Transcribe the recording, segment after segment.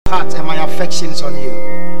heart and my affections on you.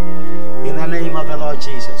 In the name of the Lord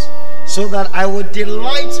Jesus. So that I would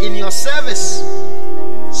delight in your service.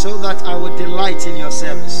 So that I would delight in your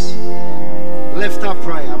service. Lift up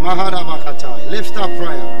prayer. Maharabakatai. Lift up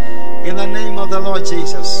prayer. In the name of the Lord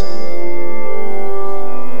Jesus.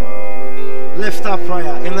 Lift up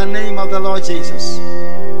prayer. In the name of the Lord Jesus.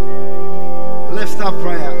 Lift up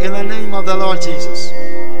prayer. In the name of the Lord Jesus.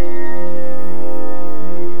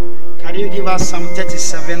 Can you give us Psalm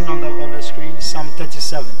 37 on the screen? Psalm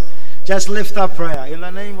 37. Just lift up prayer. In the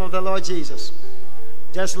name of the Lord Jesus.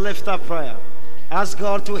 Just lift up prayer. Ask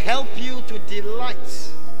God to help you to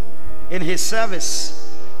delight in His service.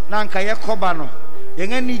 Nanka ye kobano.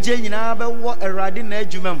 Yenga nije nyina be wo erade na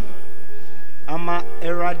adwuma mu. Ama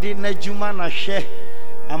erade na adwuma na hwe.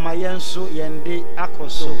 Ama yenso yende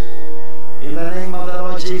akoso. In the name of the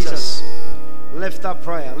Lord Jesus. Lift up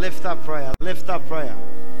prayer. Lift up prayer. Lift up prayer.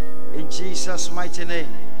 In Jesus' mighty name.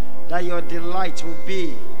 That your delight will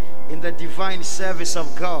be in the divine service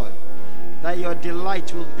of God. That your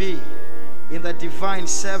delight will be in the divine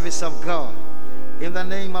service of God. In the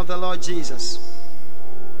name of the Lord Jesus.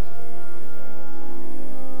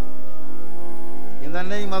 In the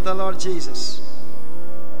name of the Lord Jesus.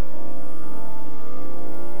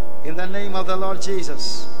 In the name of the Lord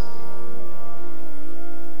Jesus.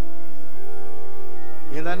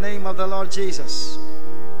 In the name of the Lord Jesus.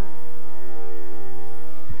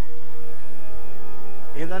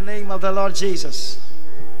 In the name of the Lord Jesus.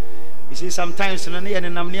 You see, sometimes sometimes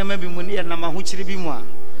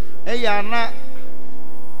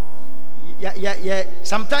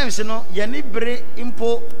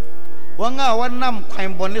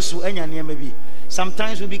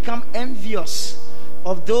sometimes we become envious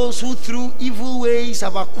of those who through evil ways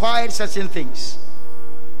have acquired certain things.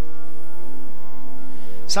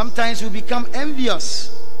 Sometimes we become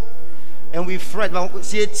envious and we fret.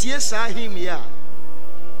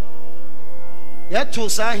 Ya to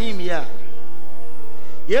sahim ya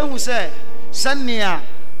yehu say sania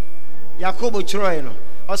Yakobo chroe no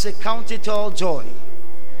o say count it all joy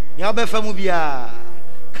ya befa mu bia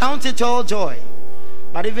count it all joy.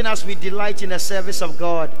 But even as we delight in the service of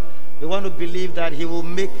God, we want to believe that He will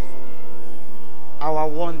make our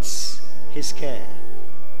wants His care.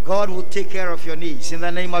 God will take care of your needs in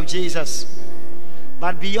the name of Jesus.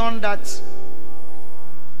 But beyond that,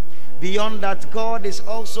 God is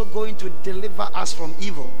also going to deliver us from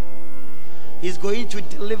evil. He's going to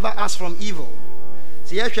deliver us from evil.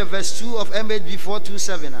 See, here's verse 2 of MHB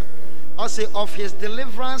 427. I'll say, of His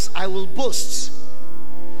deliverance I will boast.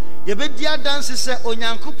 Yebedia dance say,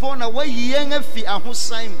 Onyankopon na wa yiyen afi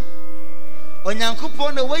ahosan mu.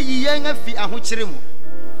 Onyankopon na wa yiyen afi ahokyere mu.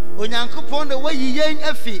 Onyankopon na wa yiyen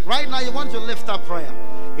afi. Right now you want to lift up prayer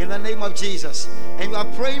in the name of Jesus. And you are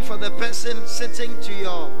praying for the person sitting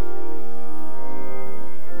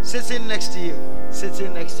next to you,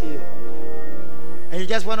 and you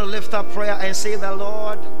just want to lift up prayer and say, the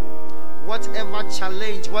Lord, whatever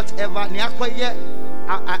challenge, whatever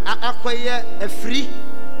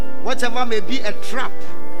whatever may be a trap,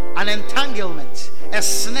 an entanglement, a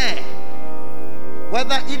snare,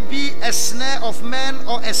 whether it be a snare of men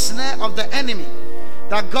or a snare of the enemy,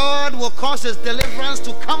 that God will cause His deliverance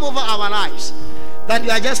to come over our lives. That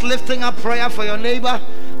you are just lifting up prayer for your neighbor,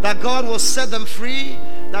 that God will set them free,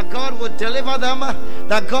 that God will deliver them,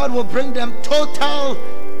 that God will bring them total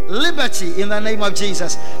liberty in the name of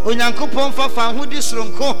Jesus. Onyankopon fa fa hu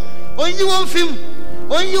disronko onyi won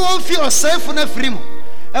fi osafu na free mu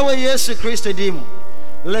ewe Yesu Kristo di mu.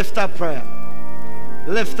 Lift up prayer.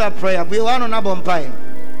 Lift up prayer. Bi wanu na bompai.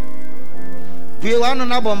 Bi wanu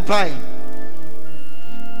na bompai.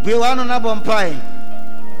 Bi wanu na bompai.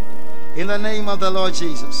 In the name of the Lord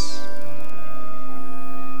Jesus.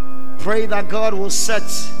 Pray that God will set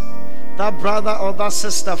that brother or that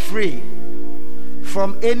sister free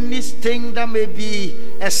from anything that may be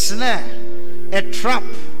a snare, a trap.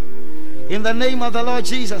 In the name of the Lord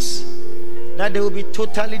Jesus, that they will be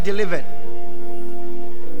totally delivered.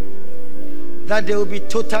 That they will be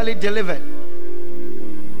totally delivered.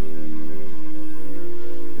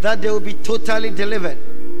 That they will be totally delivered.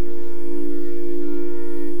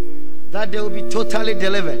 That they will be totally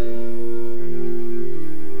delivered.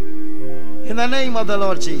 In the name of the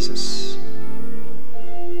Lord Jesus,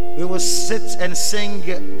 we will sit and sing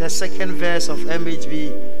the second verse of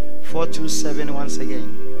MHB 427 once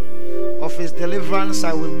again. Of His deliverance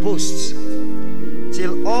I will boast,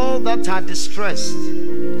 till all that are distressed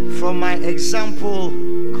from my example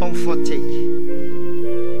comfort take,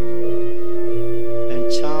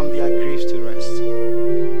 and charm their griefs to rest.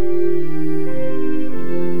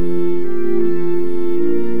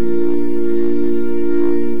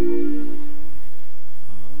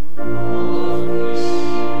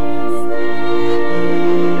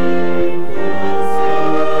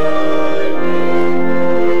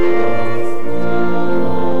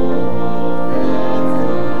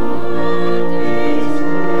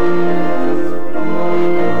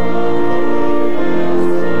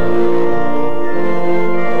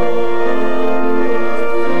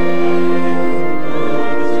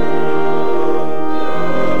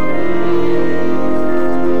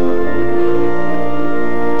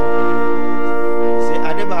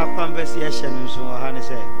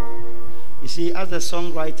 see, as the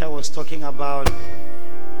songwriter was talking about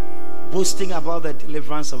boasting about the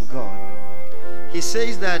deliverance of God, he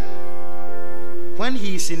says that when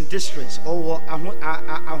he is in distress or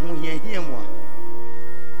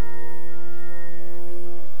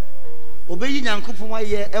obeyi nyankopon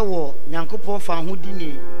aye ewo nyankopon fa hodi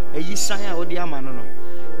ni eyi san a odi ama no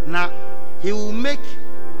na he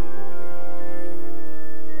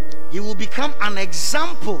will become an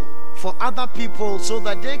example for other people so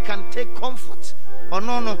that they can take comfort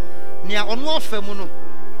ono nia ono afemu no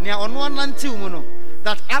nia ono anantiu mu no,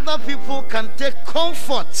 that other people can take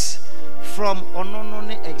comfort from ono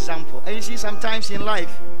example. And you see, sometimes in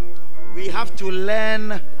life we have to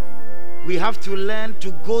learn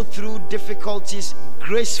to go through difficulties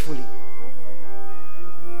gracefully.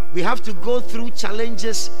 We have to go through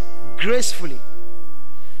challenges gracefully.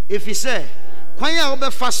 If you say,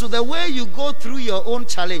 the way you go through your own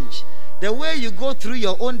challenge, the way you go through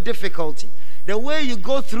your own difficulty, the way you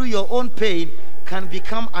go through your own pain can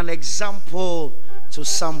become an example to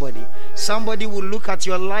somebody. Somebody will look at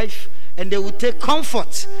your life and they will take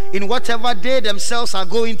comfort in whatever they themselves are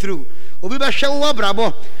going through. Obi ba hwe wo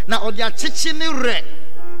brabo na odi achichi ne re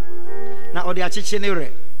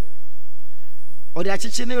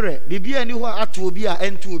bibia ni ho ato obi a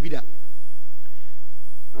ento obi da.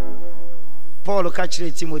 Paul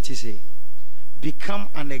kachire Timothy say, become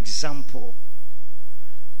an example.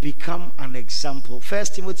 Become an example. 1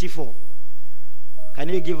 Timothy 4. Can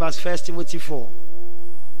you give us 1 Timothy 4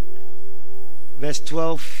 verse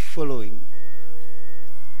 12 following?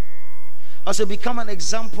 Also, become an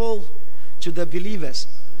example to the believers.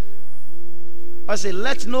 I say,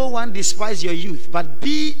 let no one despise your youth, but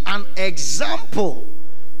be an example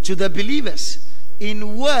to the believers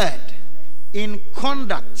in word, in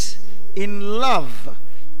conduct, in love,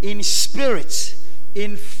 in spirit,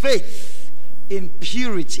 in faith, in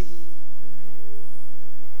purity.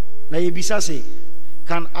 Now, Yebisa say,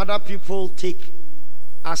 can other people take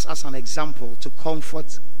us as an example to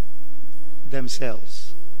comfort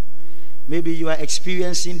themselves? Maybe you are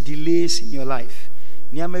experiencing delays in your life.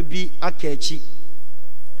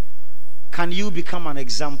 Can you become an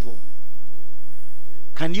example?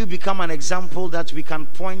 Can you become an example that we can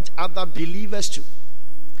point other believers to?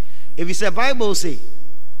 If it's a Bible say,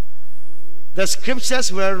 the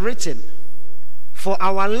scriptures were written for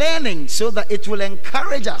our learning so that it will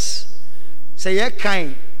encourage us. Say ye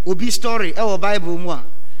kind obi story our Bible mu a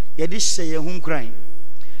ye di say ye hu kran.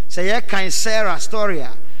 Say ye kind Sarah story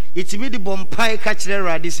a itimi di bompai ka kire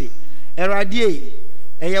Erade se Erade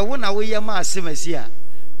eye wo na wo ye ma asemasi a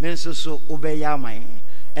men so obeya aman.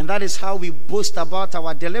 And that is how we boast about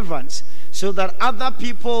our deliverance, so that other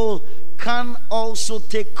people can also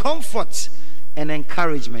take comfort and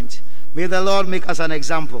encouragement. May the Lord make us an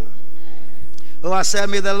example. Oh, I said,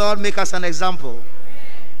 may the Lord make us an example.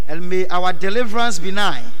 And may our deliverance be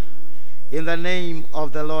nigh in the name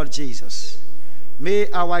of the Lord Jesus. May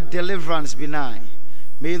our deliverance be nigh.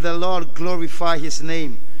 May the Lord glorify his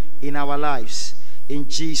name in our lives. In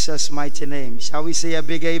Jesus' mighty name. Shall we say a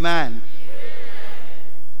big amen?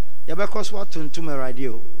 Yabekos what to my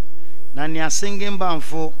radio. Nanya singing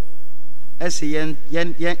banfo. Esi yen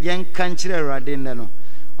kanchire Erade no.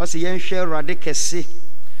 Osi yen share Erade kese.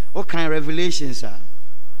 O kind revelations are.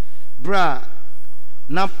 Bra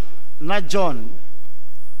na John.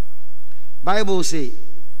 Bible say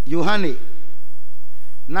Yohane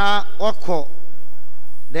na oko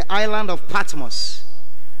the island of Patmos.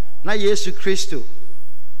 Na Yesu Kristo.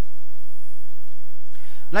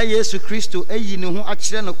 Na Yesu Kristo eyi ne ho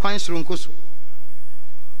akire no kwan soronko so.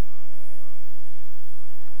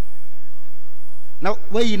 Na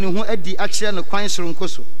wayi ne ho adi akire no kwan soronko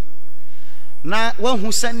so. Na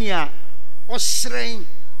wahu sania osren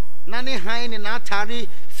na ne han ne na atare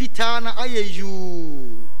fita na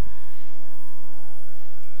ayeyu.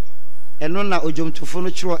 Eno na ojomtofo no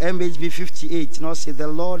chiro MHB 58 now say the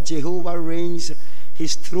Lord Jehovah reigns,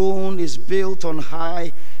 his throne is built on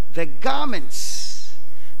high. The garments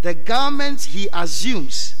he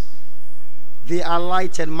assumes, they are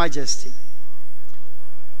light and majesty.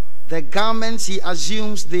 The garments he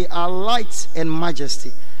assumes, they are light and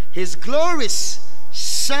majesty. His glories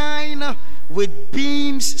shine with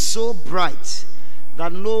beams so bright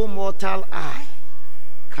that no mortal eye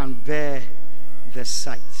can bear the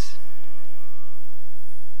sight.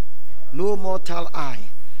 No mortal eye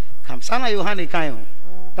can. Sana Yohane Kayo.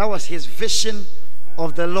 That was his vision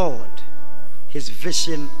of the Lord. His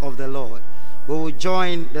vision of the Lord. We will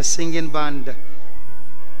join the singing band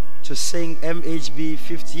to sing MHB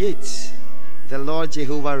 58. The Lord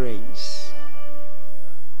Jehovah reigns.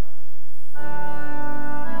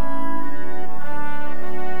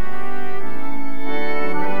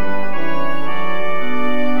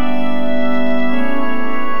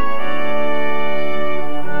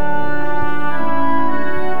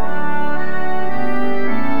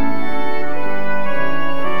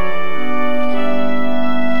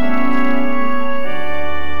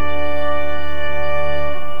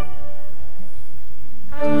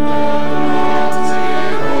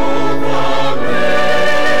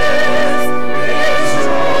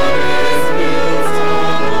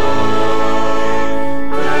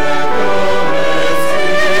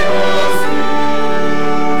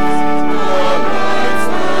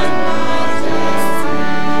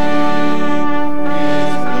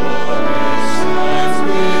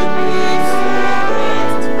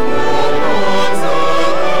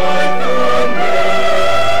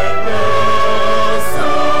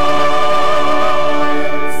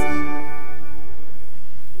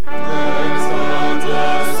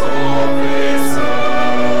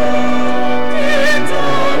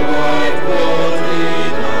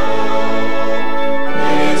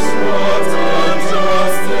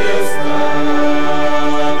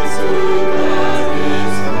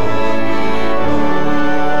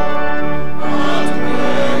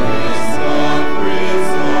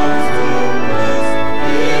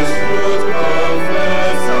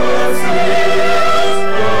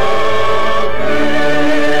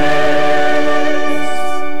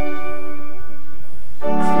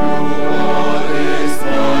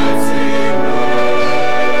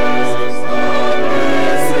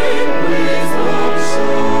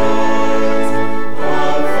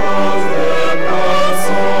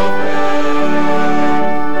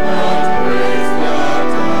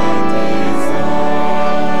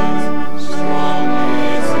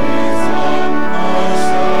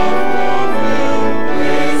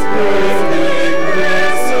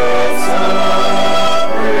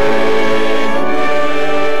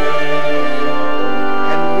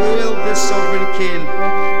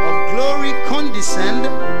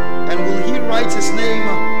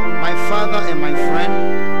 and my friend.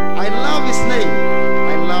 I love his name.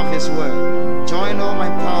 I love his word. Join all my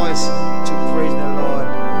powers to praise the Lord.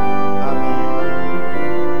 Amen.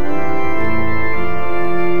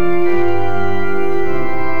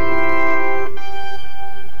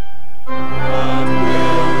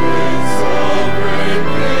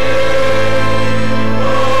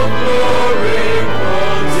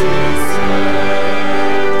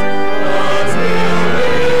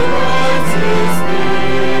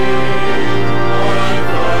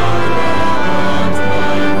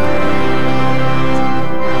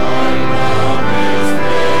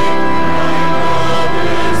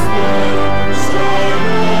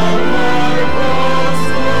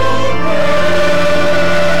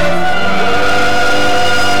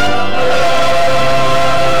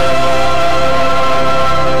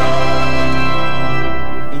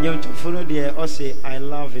 I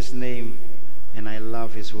love his name and I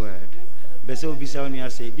love his word.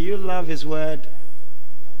 Say, do you love his word?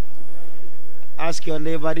 Ask your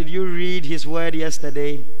neighbor, did you read his word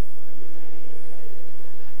yesterday?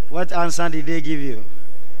 What answer did they give you?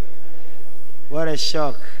 What a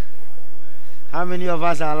shock. How many of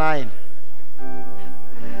us are lying?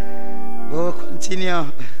 We'll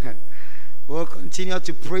continue. We'll continue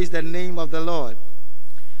to praise the name of the Lord,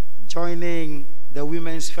 joining the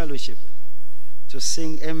Women's Fellowship to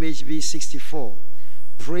sing MHB 64.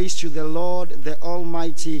 Praise to the Lord, the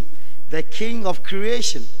Almighty, the King of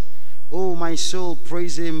creation. O my soul,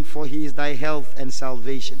 praise him, for he is thy health and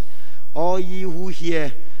salvation. All ye who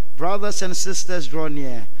hear, brothers and sisters, draw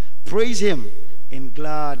near. Praise him in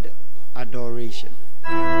glad adoration.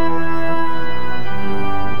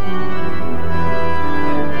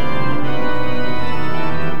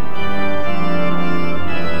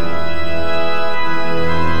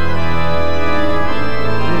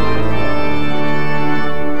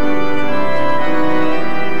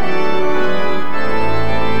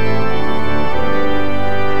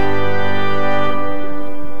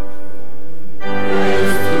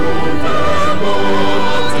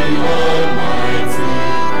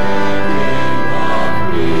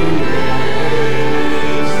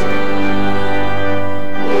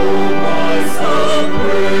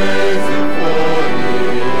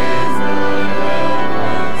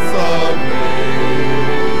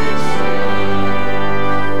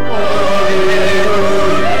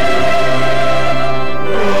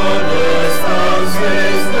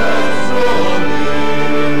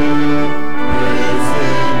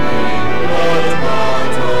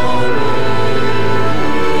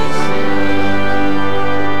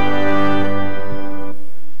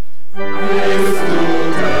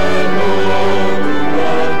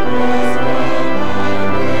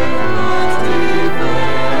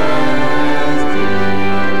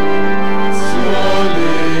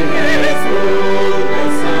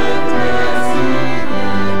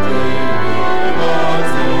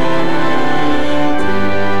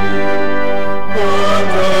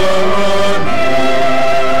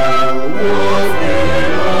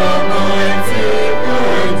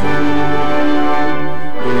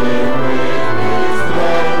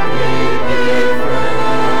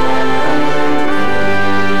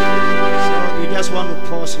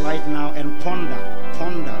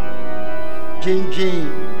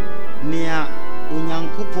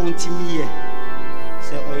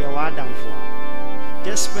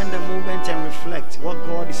 Just spend a moment and reflect what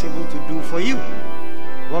God is able to do for you,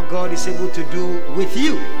 what God is able to do with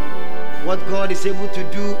you, what God is able to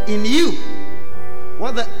do in you,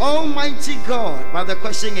 what the Almighty God. But the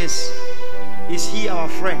question is he our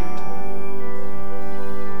friend?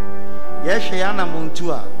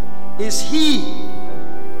 Is he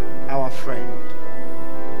our friend?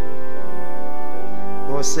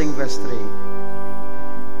 We'll sing verse 3.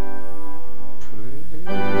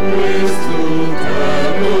 Praise to the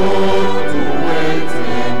Lord, who went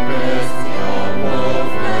and pressed down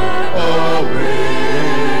of origin,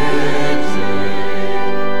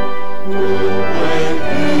 who went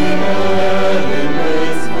the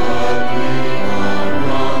elements, but we are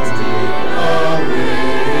not the origin.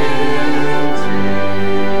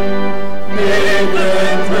 Make the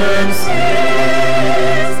mercies,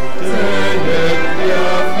 turn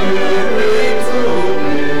their fury.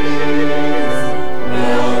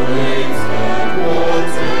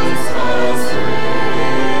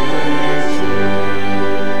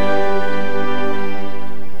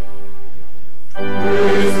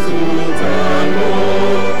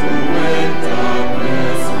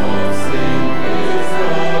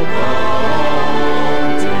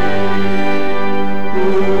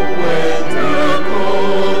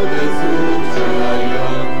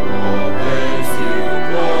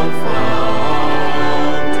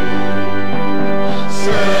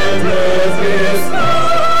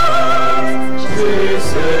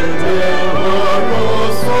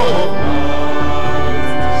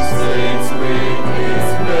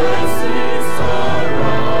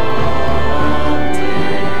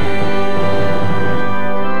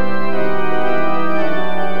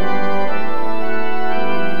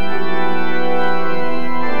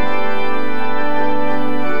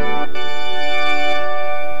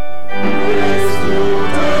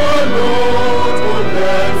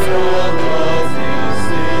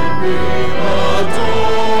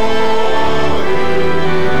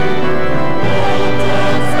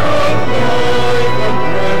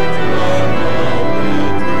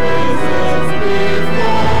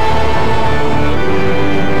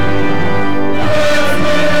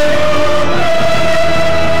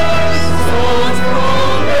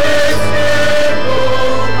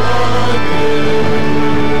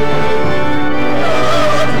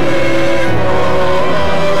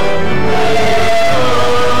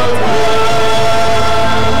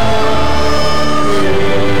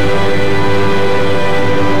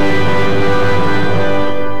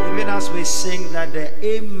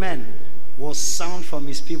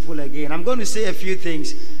 people again. I'm going to say a few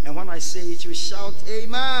things, and when I say it, you shout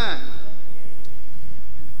amen.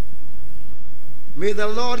 May the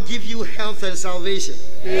Lord give you health and salvation.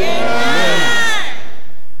 Amen.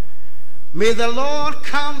 May the Lord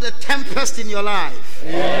calm the tempest in your life.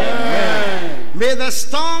 Amen. May the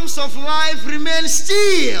storms of life remain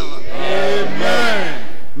still. Amen.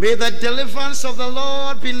 May the deliverance of the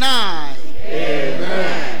Lord be nigh.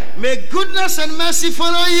 Amen. May goodness and mercy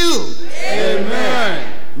follow you.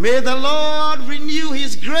 Amen. May the Lord renew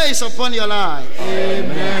his grace upon your life.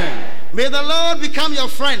 Amen. May the Lord become your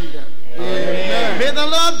friend. Amen. May the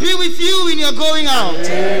Lord be with you in your going out.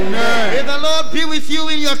 Amen. May the Lord be with you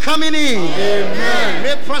in your coming in. Amen.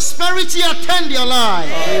 May prosperity attend your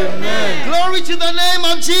life. Amen. Glory to the name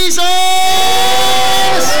of Jesus.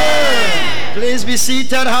 Amen. Please be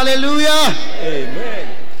seated. Hallelujah. Amen.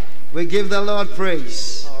 We give the Lord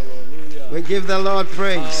praise. Hallelujah. We give the Lord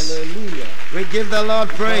praise. Hallelujah. We give the Lord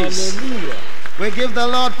praise. Hallelujah. We give the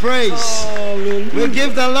Lord praise. Hallelujah. We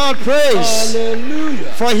give the Lord praise.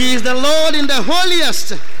 Hallelujah. For he is the Lord in the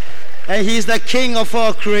holiest, and he is the King of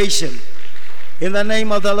all creation. In the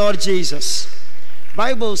name of the Lord Jesus.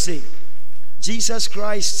 Bible says Jesus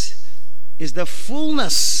Christ is the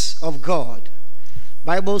fullness of God.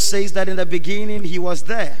 Bible says that in the beginning he was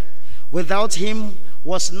there. Without him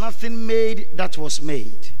was nothing made that was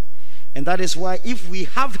made. And that is why if we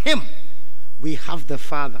have him, we have the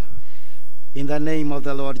Father. In the name of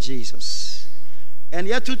the Lord Jesus. And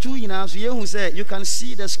yet you can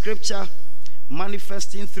see the scripture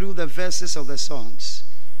manifesting through the verses of the songs.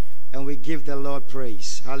 And we give the Lord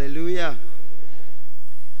praise. Hallelujah.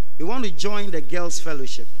 We want to join the girls'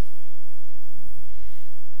 fellowship.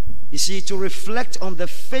 You see, to reflect on the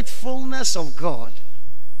faithfulness of God.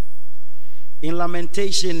 In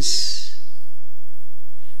Lamentations,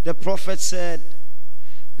 the prophet said,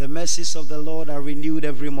 the mercies of the Lord are renewed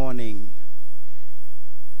every morning.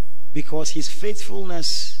 Because his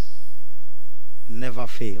faithfulness never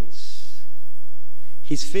fails.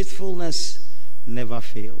 His faithfulness never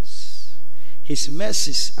fails. His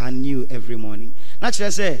mercies are new every morning. Naturally, I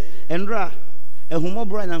say, Endra, ehumo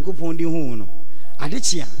bra nyankopon di hu no.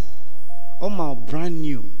 Adechia, oma brand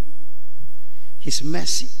new. His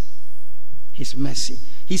mercy. His mercy.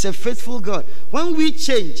 He's a faithful God. When we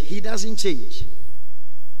change, he doesn't change.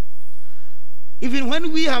 Even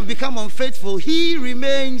when we have become unfaithful, he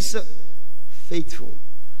remains faithful.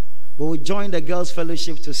 But we join the girls'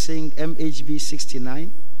 fellowship to sing MHB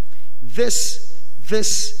 69. This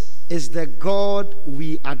is the God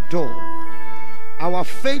we adore. Our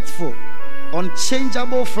faithful,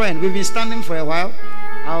 unchangeable friend. We've been standing for a while.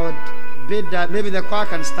 I would bid that maybe the choir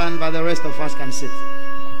can stand, but the rest of us can sit.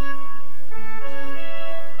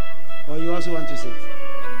 Or you also want to sit?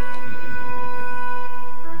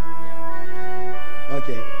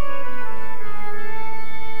 Okay.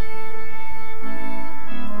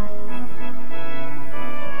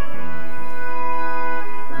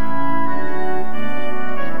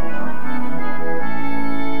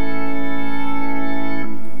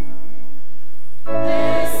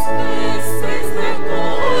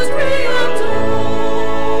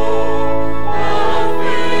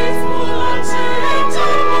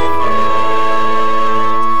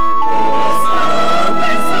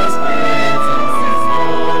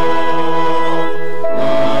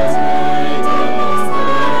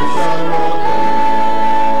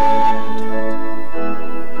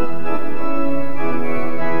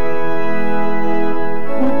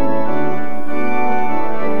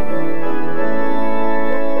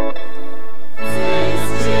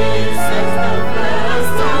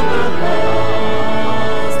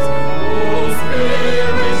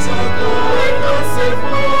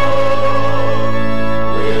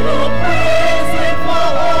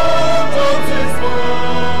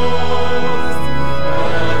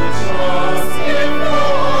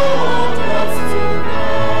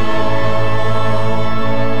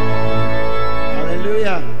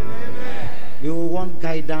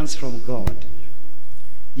 From God.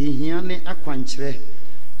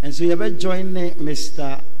 And so you better join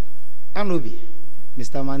Mr. Anobi,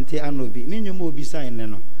 Mr. Mante Anobi.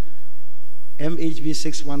 MHB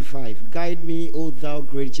 615. Guide me, O thou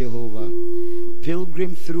great Jehovah,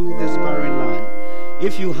 pilgrim through this barren land.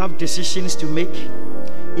 If you have decisions to make,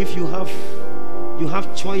 if you have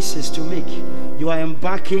choices to make, you are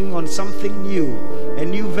embarking on something new, a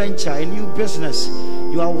new venture, a new business.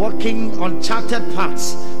 You are walking on charted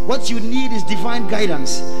paths. What you need is divine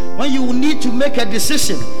guidance. When you need to make a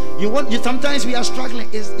decision, sometimes we are struggling.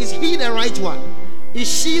 Is he the right one? Is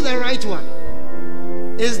she the right one?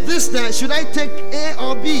 Is this should I take A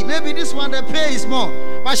or B? Maybe this one the pay is more,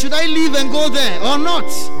 But should I leave and go there or not?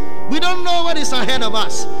 We don't know what is ahead of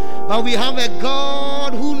us. But we have a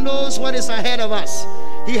God who knows what is ahead of us.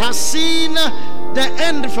 He has seen the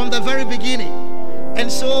end from the very beginning. And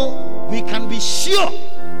so we can be sure,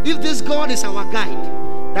 if this God is our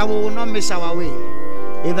guide, that we will not miss our way.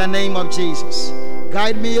 In the name of Jesus.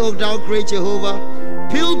 Guide me, O thou great Jehovah,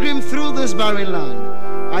 pilgrim through this barren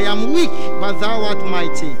land. I am weak, but thou art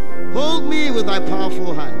mighty. Hold me with thy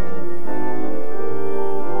powerful hand.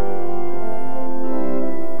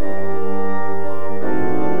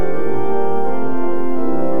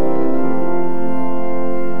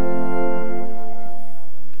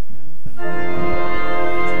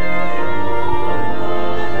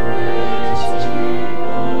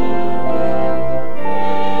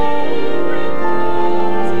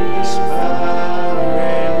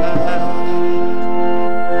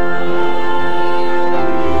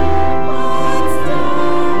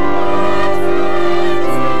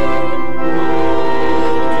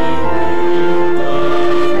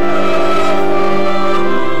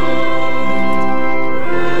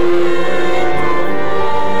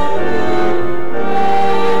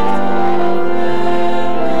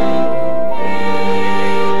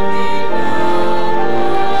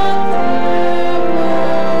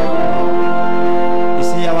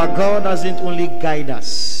 Doesn't only guide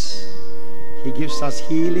us, he gives us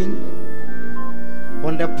healing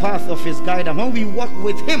on the path of his guidance. When we walk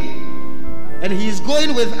with him and he is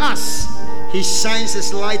going with us, he shines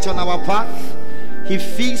his light on our path, he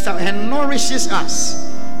feeds and nourishes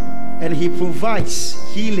us, and he provides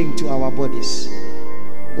healing to our bodies.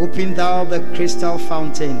 Open thou the crystal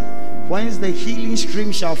fountain, whence the healing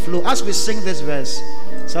stream shall flow. As we sing this verse,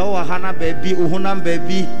 Sawahana baby, Uhunam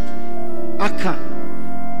baby, Aka.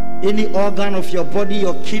 Any organ of your body,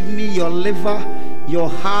 your kidney, your liver, your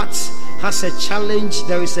heart has a challenge,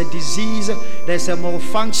 there is a disease, there's a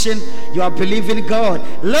malfunction, you are believing God.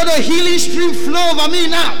 Let the healing stream flow over me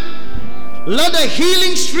now. Let the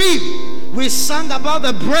healing stream. We sang about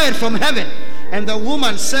the bread from heaven, and the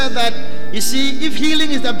woman said that, you see, if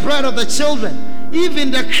healing is the bread of the children,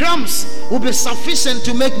 even the crumbs will be sufficient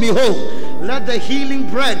to make me whole. Let the healing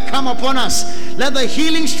bread come upon us. Let the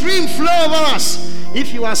healing stream flow over us.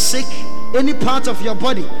 If you are sick, any part of your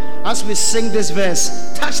body, as we sing this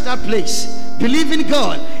verse, touch that place. Believe in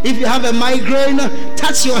God. If you have a migraine,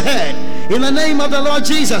 touch your head. In the name of the Lord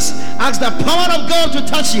Jesus, ask the power of God to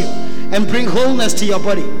touch you and bring wholeness to your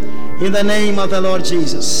body. In the name of the Lord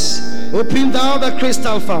Jesus. Open thou the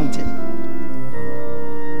crystal fountain.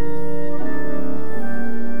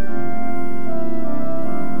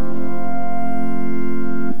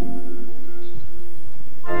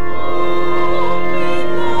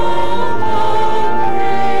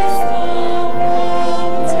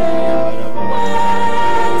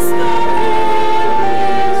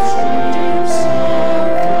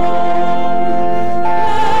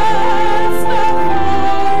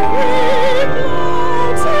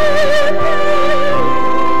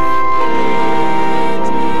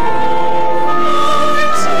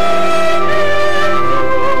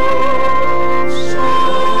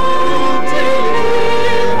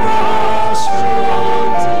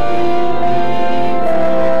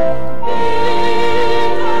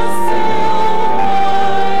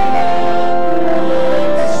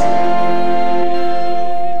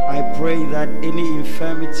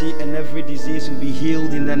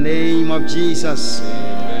 Jesus.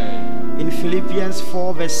 Amen. In Philippians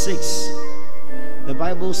 4 verse 6, the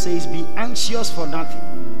Bible says, be anxious for nothing.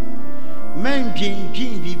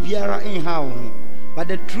 But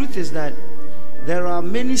the truth is that there are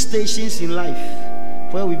many stations in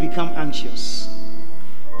life where we become anxious.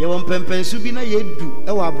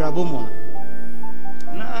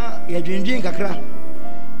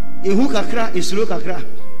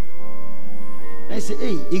 I say,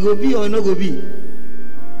 hey, it go be or no go be.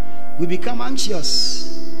 We become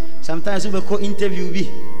anxious. Sometimes we call interview be.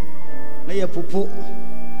 Na popo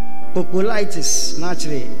popolitis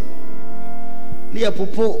naturally. Na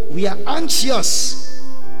popo, we are anxious.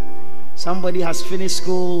 Somebody has finished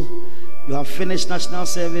school, you have finished national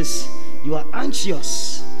service, you are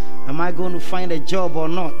anxious. Am I going to find a job or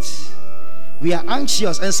not? We are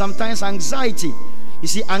anxious, and sometimes anxiety. You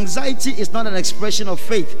see, anxiety is not an expression of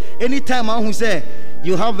faith. Anytime I who say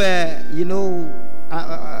you have a, you know,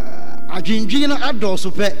 but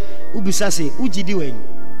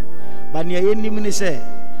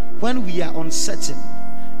when we are uncertain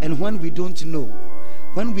and when we don't know,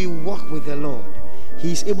 when we walk with the Lord,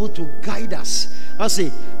 He is able to guide us. I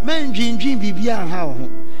say, man, dream bibia how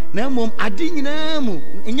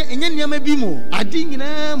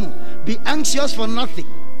be anxious for nothing,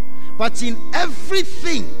 But in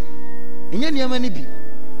everything, in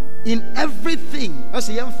everything, as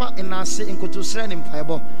a young fat and I say in Kotusran in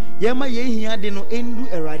Fiber, Yama ye had no endu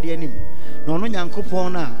eradianim, no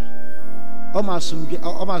yankopona.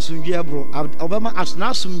 Omasumdua bro obama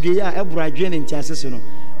asnasumdua ya ebradwe ne ntiasese no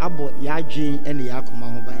abo ya dwen ene ya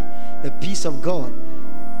akoma ho ban. The peace of God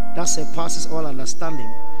that surpasses all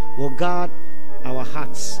understanding will guard our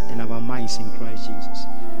hearts and our minds in Christ Jesus.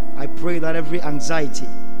 I pray that every anxiety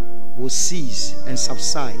will cease and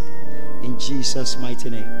subside in Jesus' mighty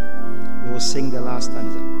name. We will sing the last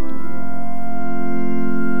stanza.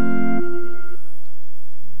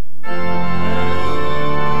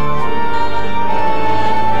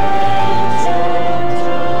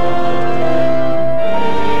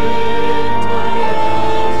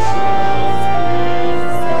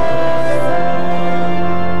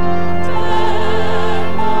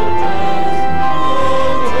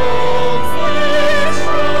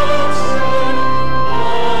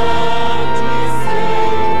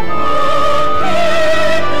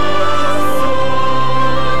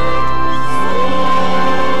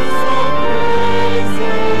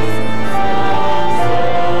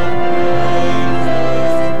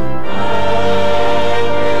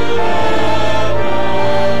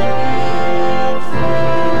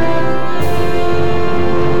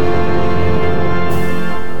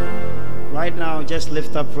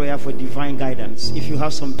 Lift up prayer for divine guidance. If you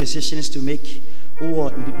have some decisions to make,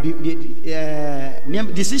 or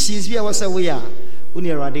decisions we are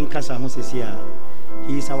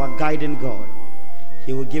He is our guiding God.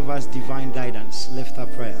 He will give us divine guidance. Lift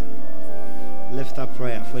up prayer. Lift up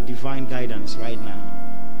prayer for divine guidance right now.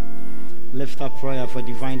 Lift up prayer for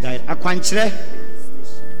divine guidance. Akwanchre.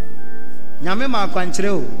 Nyame ma akwanchre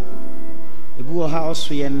o. Ebu ha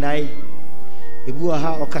oso yendai. Ebu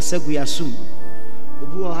ha okasagu yasum.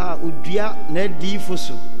 Ebu ha udua na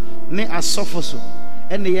difoso ne asofoso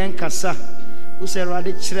ene yen kasa wo se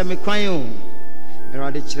Erade kire me kwan o.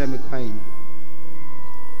 Erade kire me kwan.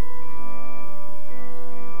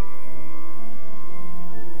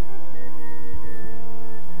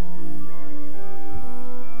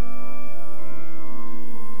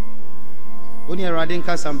 Oni Erade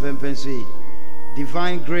nka sampempenso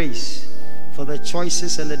divine grace for the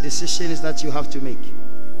choices and the decisions that you have to make.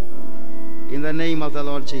 In the name of the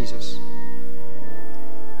Lord Jesus.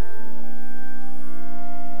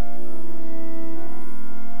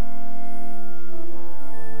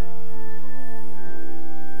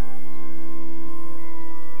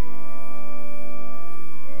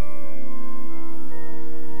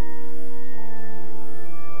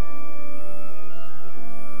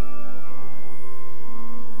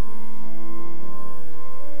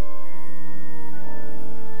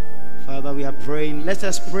 Father, we are praying. Let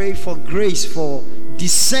us pray for grace for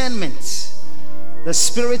discernment, the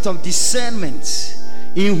spirit of discernment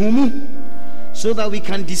in whom, so that we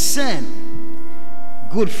can discern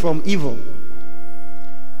good from evil,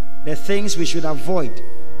 the things we should avoid.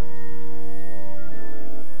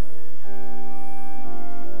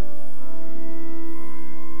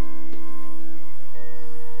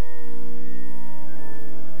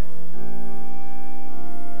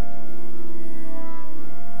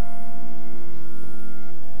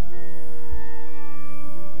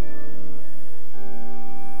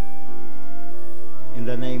 In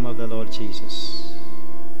the name of the Lord Jesus.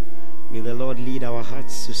 May the Lord lead our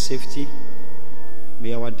hearts to safety.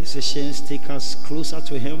 May our decisions take us closer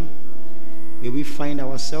to Him. May we find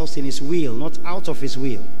ourselves in His will, not out of His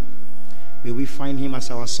will. May we find Him as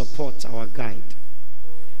our support, our guide.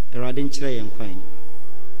 Erade nkyere yen kwan.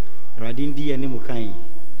 Erade ndi ye ne mukan.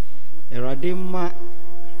 Erade ma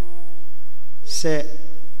se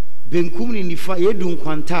benkum ni nifa yedu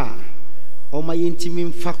nkwanta o ma yentimi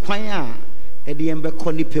mfa kwan a Ediembe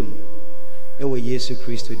konipim ewe Yesu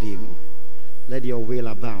Christo dimo. Let your will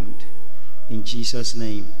abound in Jesus'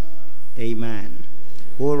 name. Amen.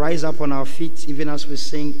 We'll rise up on our feet even as we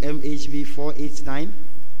sing MHB 489,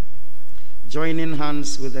 joining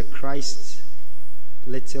hands with the Christ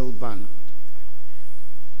little band.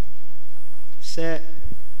 Say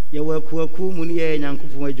when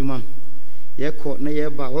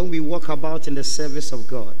we walk about in the service of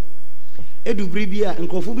God,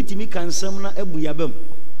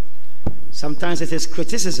 sometimes it is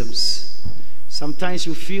criticisms. Sometimes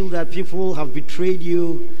you feel that people have betrayed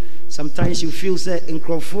you. Sometimes you feel that in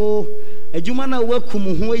Crawford, a Jumana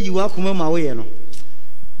welcome who you are come my way. No,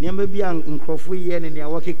 never be in Crawford yen and your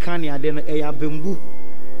working canny, then a bamboo.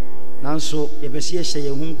 Nanso, Yabesia say a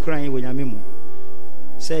home crying when Yamimu.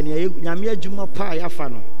 Say, Yamia Juma Pa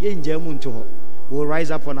Yafano, Yen Jamun to her. We'll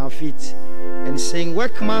rise up on our feet and sing,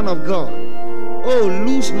 Workman of God, Oh,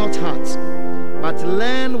 lose not heart, but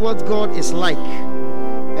learn what God is like,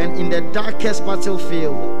 and in the darkest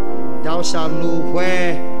battlefield thou shalt know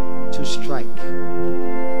where to strike.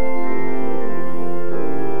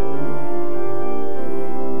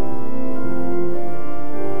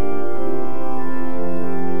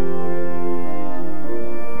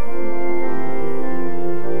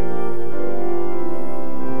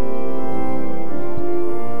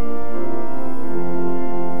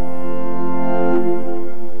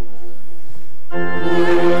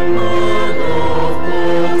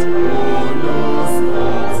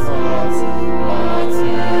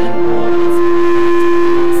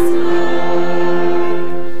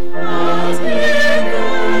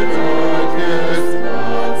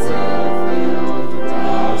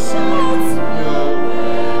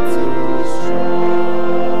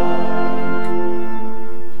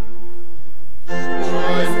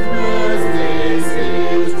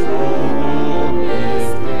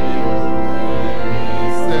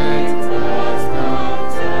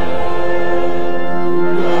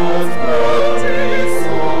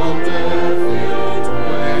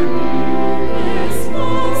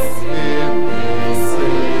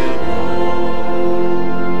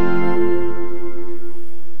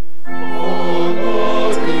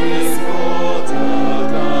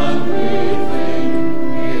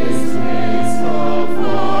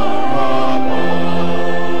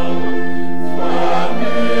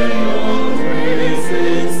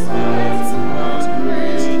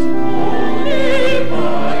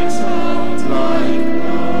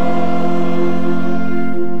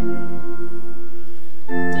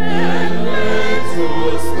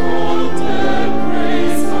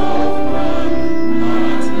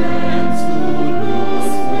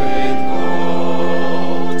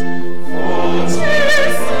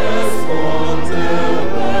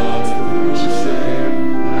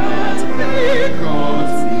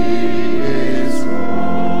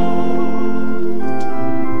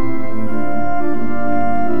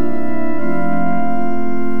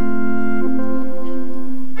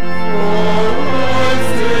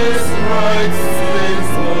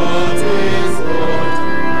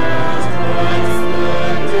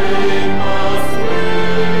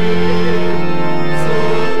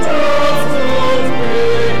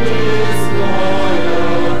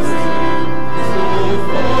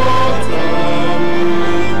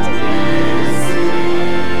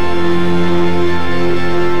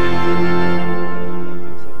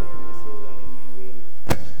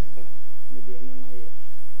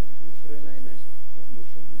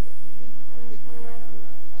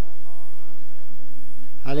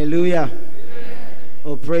 Hallelujah.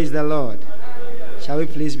 Oh, praise the Lord. Shall we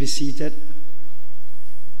please be seated?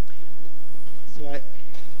 So,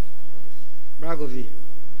 Bragovi,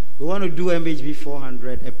 we want to do MHB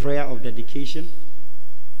 400, a prayer of dedication.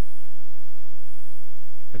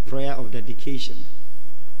 A prayer of dedication.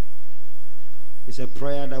 It's a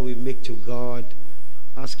prayer that we make to God,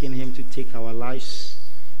 asking Him to take our lives,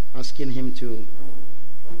 asking Him to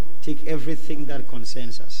take everything that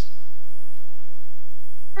concerns us.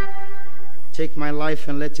 Take my life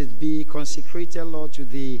and let it be consecrated, Lord, to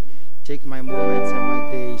Thee. Take my moments and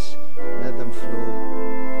my days, let them flow.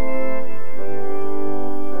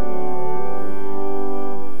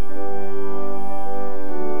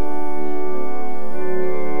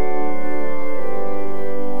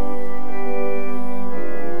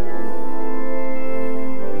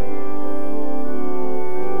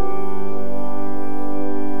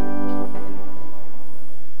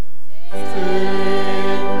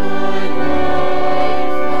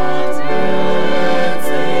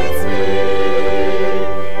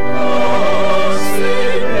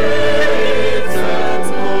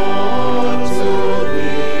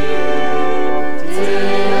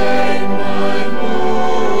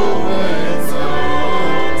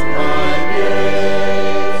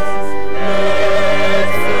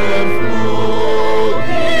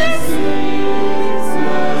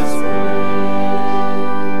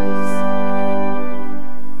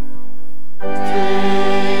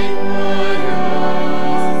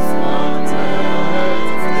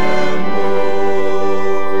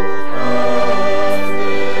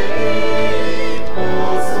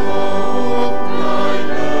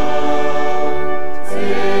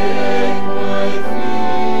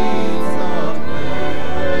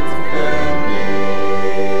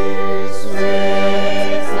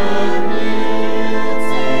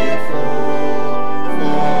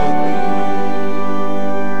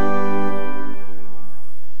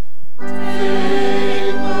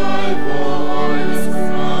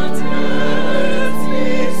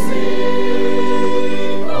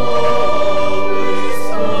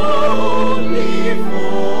 Holy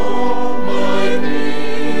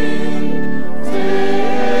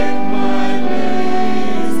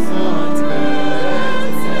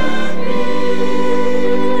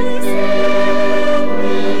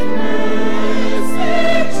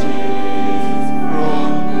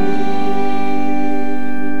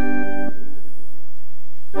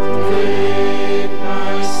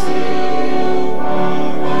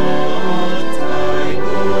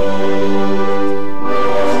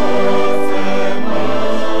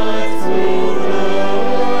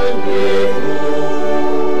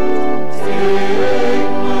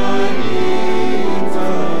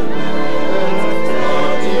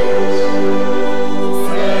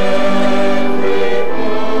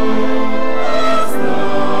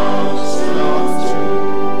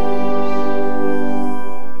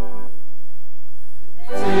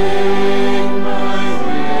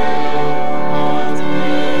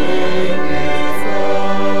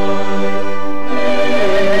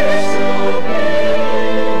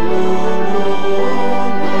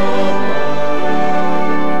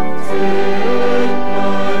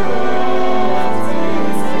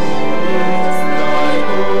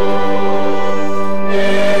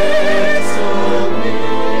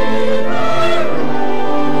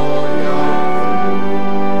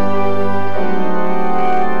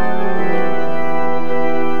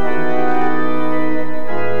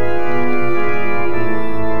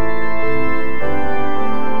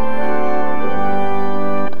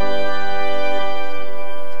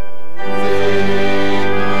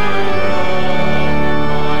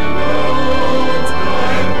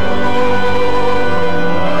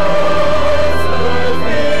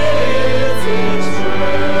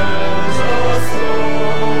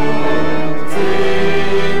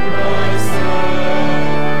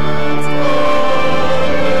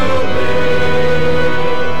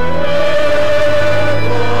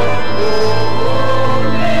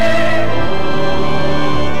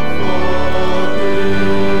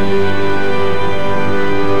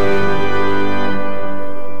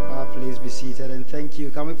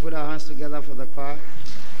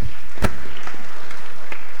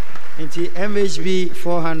MHB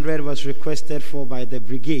 400 was requested for by the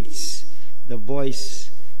brigades, the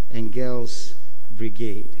boys and girls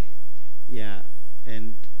brigade. Yeah,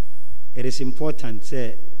 and it is important.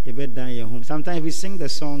 Sometimes we sing the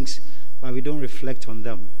songs, but we don't reflect on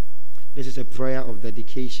them. This is a prayer of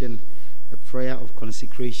dedication, a prayer of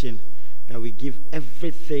consecration, that we give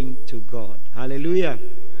everything to God. Hallelujah.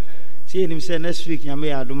 See him say next week, you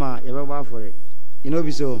know for it. You know,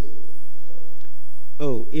 be so.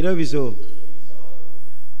 Oh, you know, be so.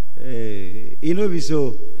 You know, be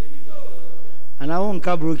so. And I won't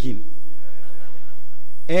come broken.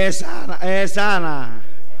 Sana.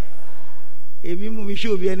 If you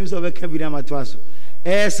should be any sort of cabin,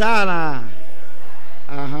 Sana.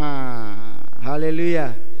 Aha.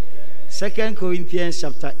 Hallelujah. 2 Corinthians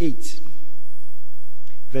chapter 8,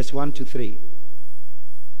 verse 1 to 3.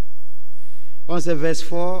 Also, verse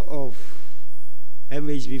 4 of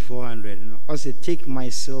MHB 400. Also, take my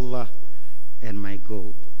silver and my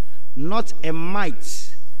gold. Not a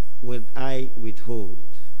mite will I withhold.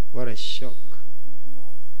 What a shock.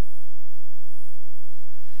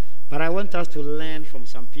 But I want us to learn from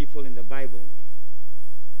some people in the Bible,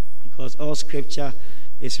 because all scripture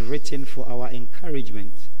is written for our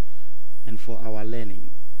encouragement and for our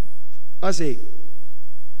learning. Also,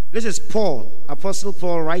 this is Paul, Apostle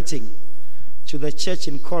Paul, writing to the church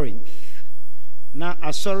in Corinth. Na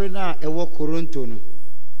asori na ewo Korinto no.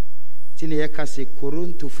 Tini yeka se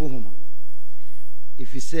Korinto fuhuma.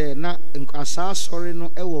 If you say na asa asori no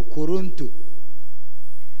ewo Korinto.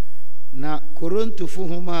 Na Korinto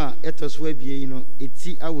fuhuma etoswe ebie no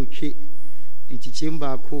eti awotwe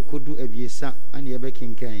nchichimba ko kodu ebiesa ane ebe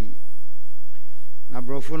kinkan. Na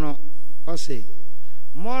brofo no ose,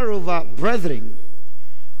 moreover, brethren,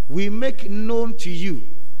 we make known to you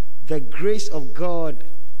the grace of God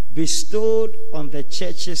bestowed on the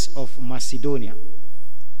churches of Macedonia.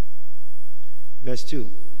 Verse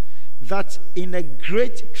 2. That in a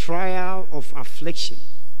great trial of affliction,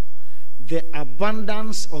 the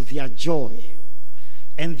abundance of their joy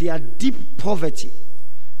and their deep poverty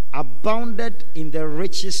abounded in the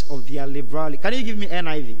riches of their liberality. Can you give me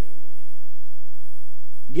NIV?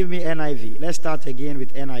 Give me NIV. Let's start again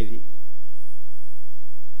with NIV.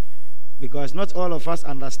 Because not all of us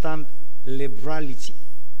understand liberality.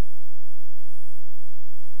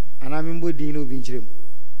 And I'm in Bodino Binchrim.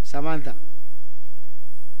 Samantha,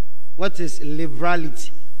 what is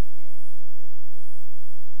liberality?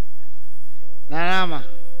 Narama,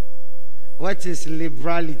 what is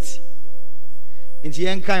liberality? In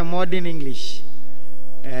Yenka modern English.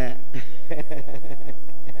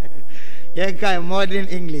 Yenka modern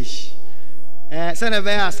English.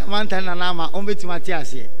 Senebea Samantha and Nanama, Ombit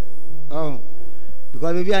Matthias here. Oh,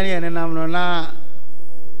 because maybe I need an amnona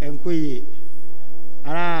and kui.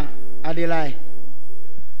 I lie.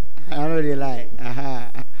 I know they lie. Aha.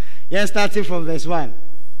 Yes, starting from verse 1.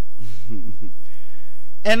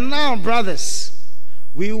 And now, brothers,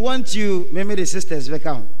 we want you, maybe the sisters will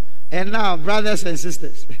come. And now, brothers and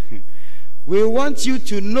sisters, we want you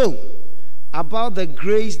to know about the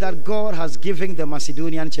grace that God has given the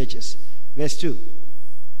Macedonian churches. Verse 2.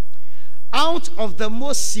 Out of the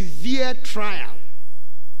most severe trial,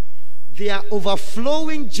 their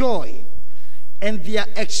overflowing joy and their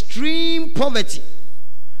extreme poverty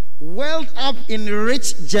welled up in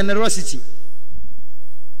rich generosity.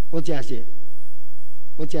 What you say?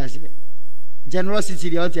 What you say?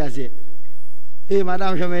 Generosity, what you say? Hey,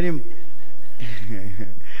 Madam Shamanim.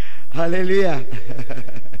 Hallelujah.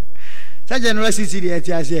 Such generosity, what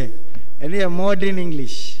you say? And here, modern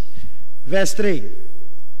English. Verse 3.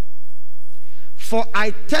 For I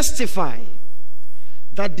testify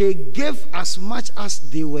that they gave as much as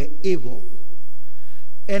they were able,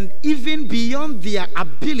 and even beyond their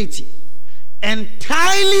ability,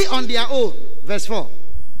 entirely on their own. Verse 4.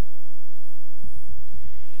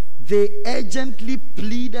 They urgently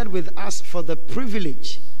pleaded with us for the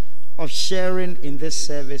privilege of sharing in this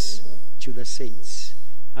service to the saints.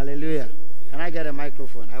 Hallelujah. Can I get a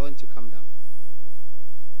microphone? I want to come down.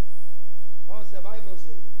 What's the Bible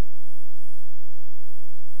say?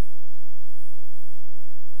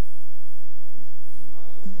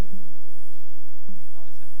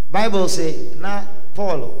 Bible say na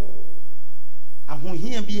Paul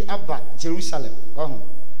ahunhia bi aba Jerusalem.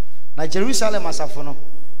 Na Jerusalem asafono.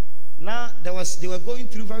 Now they were going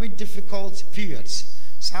through very difficult periods.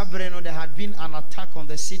 Sabreno, there had been an attack on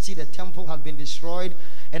the city, the temple had been destroyed,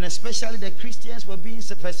 and especially the Christians were being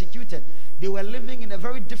persecuted. They were living in a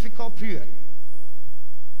very difficult period.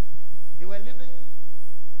 They were living.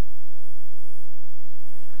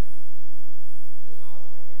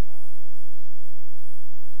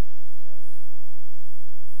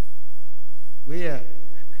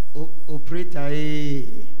 operator.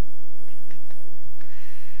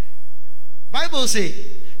 Bible say,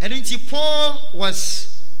 and then Paul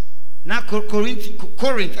was now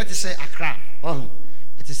Corinth. Let us say Accra. Oh,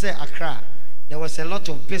 it is say Accra. There was a lot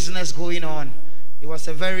of business going on. It was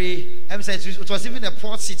a very, it was even a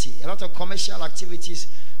port city. A lot of commercial activities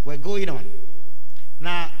were going on.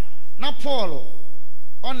 Now Paul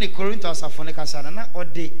on the Corinth was a or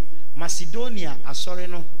the Macedonia,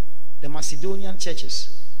 the Macedonian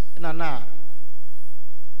churches. Now,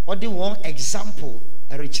 or the one example,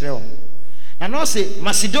 a rich realm. And also,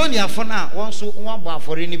 Macedonia for now, one bar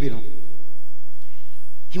for any bino.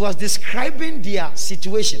 He was describing their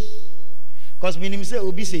situation. Because when him say,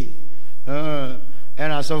 Obisi, and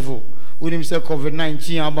I saw when him say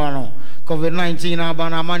COVID-19, Abano, COVID-19,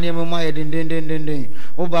 Abana, Mania, Maya, din.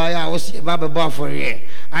 Obaya was Baba bar for ye,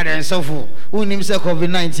 and then so forth. When him say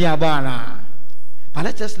COVID-19, Abana. But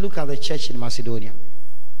let us look at the church in Macedonia.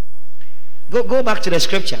 Go back to the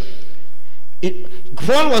scripture.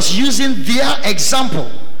 Paul was using their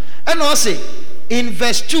example. And also, in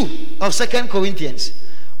verse 2 of 2 Corinthians,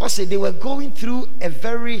 also they were going through a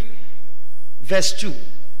very, verse 2,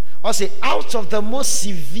 also out of the most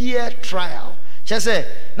severe trial. She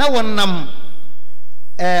said, now one nam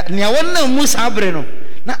it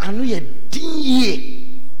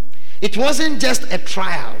wasn't just a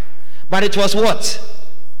trial, but it was what?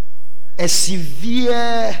 A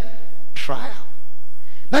severe trial.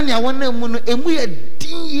 Because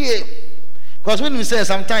when we say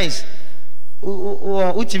sometimes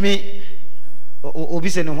ultimate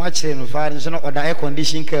obise no hwachire no fa so na oda air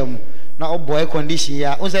condition kam na obo air condition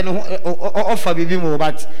ya o say no offer bibi mo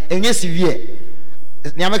but enye severe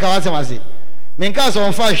ni ameka wase wase menka so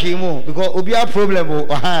on fa hwe mo because obi a problem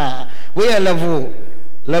we level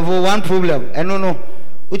 1 problem eno no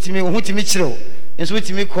utimi chiro enso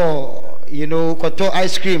utimi ko koto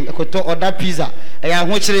ice cream, koto order pizza. Eya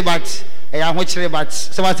hochire but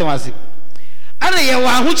so what was it? Are ye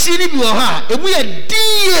wa hochire bi wo ha, emu ye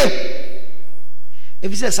die.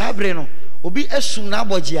 If you say sabre no, obi esum na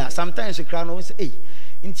aboje a, sometimes you cry no say, "Hey,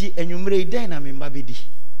 nti enwumre den na memba bedi."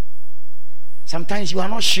 Sometimes you are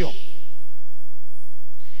not sure.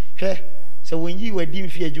 Okay? So when you were dim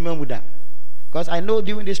fi adwuma mu da, because I know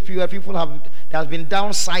during this period people there has been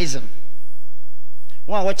downsizing.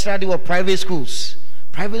 One what they were private schools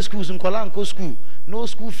in Kolanko school, no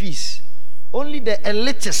school fees. Only the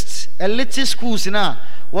elitist schools now.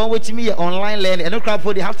 One way to me online learning, and no crowd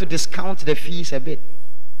they have to discount the fees a bit.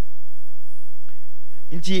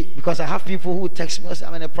 Because I have people who text me,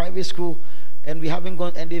 I'm in a private school, and we haven't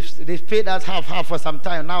gone, and they've paid us half for some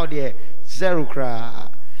time. Now they're zero crowd.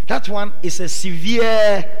 That one is a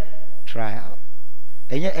severe trial,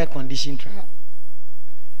 and your air conditioned trial.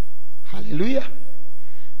 Hallelujah.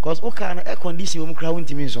 Because all kind of air conditioning will crowd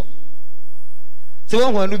into me so. So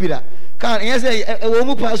one will be that. Can you say a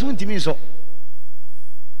woman pass into me so?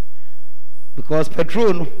 Because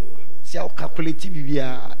petrol, see how calculative we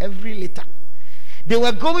are every liter. They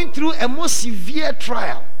were going through a more severe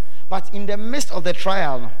trial, but in the midst of the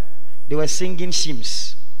trial, they were singing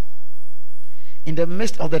hymns. In the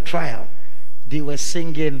midst of the trial, they were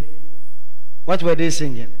singing. What were they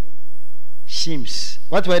singing? Hymns.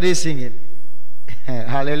 What were they singing?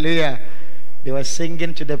 Hallelujah. They were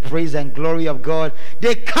singing to the praise and glory of God.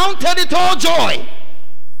 They counted it all joy.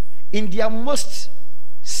 In their most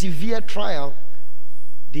severe trial,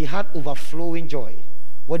 they had overflowing joy.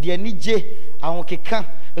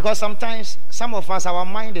 Because sometimes some of us, our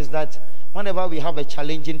mind is that whenever we have a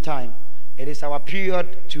challenging time, it is our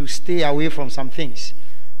period to stay away from some things.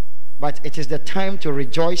 But it is the time to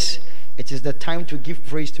rejoice. It is the time to give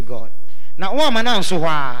praise to God. Now,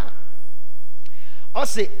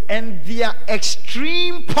 also, and their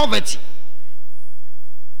extreme poverty.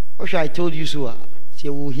 I told you so. Say,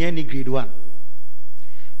 we hear any grade 1,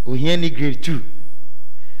 we hear any grade 2,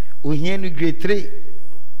 we hear any grade 3.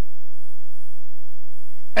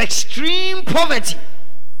 Extreme poverty.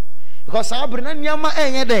 Because I bring nyama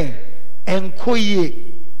enyeden enkoye.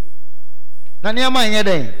 Na nyama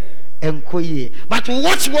enyeden enkoye. But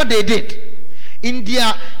watch what they did.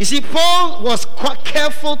 India, you see, Paul was quite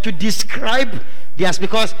careful to describe theirs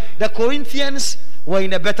because the Corinthians were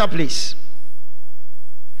in a better place.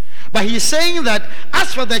 But he's saying that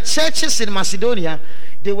as for the churches in Macedonia,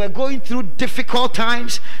 they were going through difficult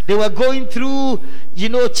times. They were going through,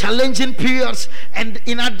 challenging periods. And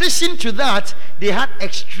in addition to that, they had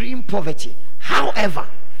extreme poverty. However,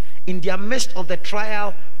 in their midst of the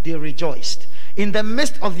trial, they rejoiced. In the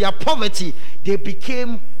midst of their poverty, they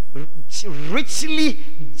became richly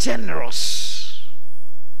generous.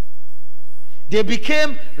 They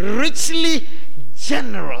became richly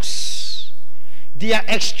generous. their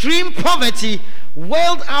extreme poverty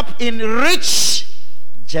welled up in rich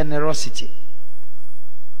generosity.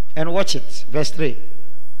 And watch it, verse 3.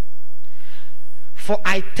 For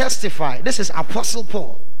I testify, this is Apostle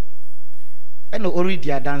Paul, and already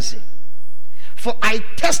they are dancing. For I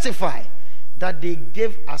testify that they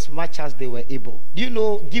gave as much as they were able. Do you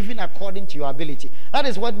know, giving according to your ability? That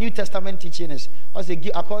is what New Testament teaching is. I say,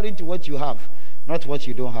 give according to what you have, not what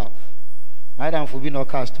you don't have. Madam for being no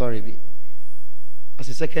car story be. As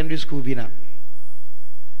a secondary school be now.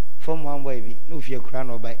 From one boy be no fear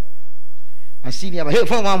crown or by. And senior, but hey,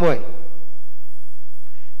 from one boy.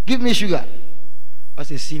 Give me sugar.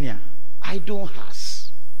 As a senior, I don't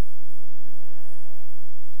has.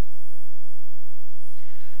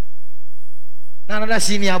 Another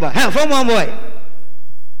senior, but hey, from one boy.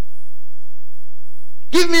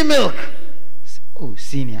 Give me milk. Oh,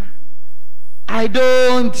 senior, I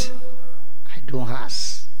don't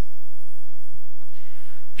has.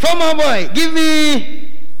 From one boy, give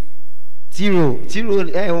me zero.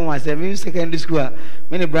 I want to say, secondary school,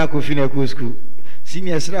 many black of school.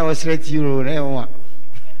 Senior, I was straight zero.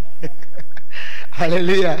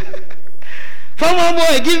 Hallelujah. From one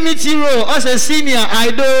boy, give me zero. As a senior,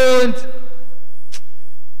 I don't.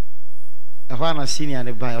 I want a senior and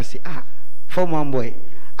the buy. I say, from one boy.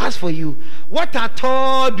 As for you, what at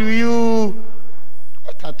all do you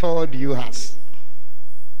have?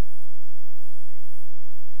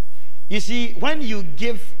 You see, when you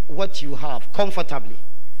give what you have comfortably,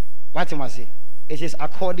 what am I say? It is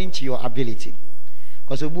according to your ability.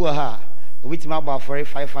 Because with my bar for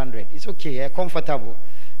 500, it's okay, comfortable.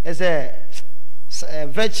 It's a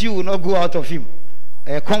virtue will not go out of him.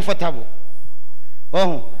 Comfortable.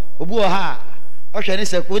 Oh, okay,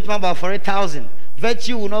 say with my bar for 1,000,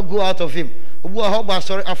 virtue will not go out of him. For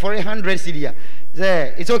 100 CDs,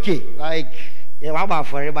 it's okay. Like yeah,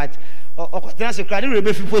 for it, but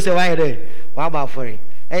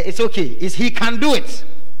it's okay. He can do it.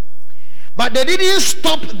 But they didn't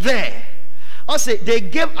stop there. Also, they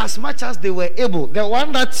gave as much as they were able. The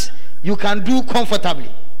one that you can do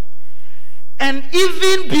comfortably. And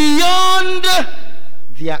even beyond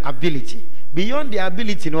their ability. Beyond their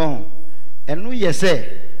ability, no. And no, yes, sir.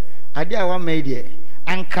 I did one made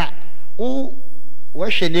anka. Oh,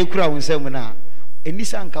 what should you crowd and say, Mona? And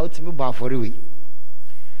this anka out to me bar for you.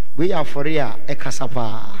 We are for a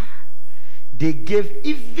kasapa. They gave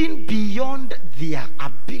even beyond their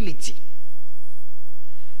ability.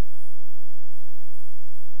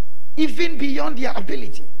 Even beyond their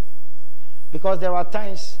ability. Because there are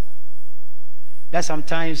times that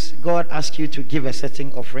sometimes God asks you to give a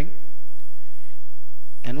certain offering.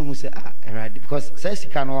 And who say, right, because says he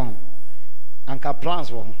can one and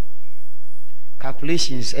plans one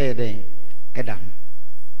calculations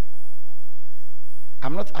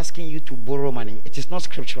I'm not asking you to borrow money. It is not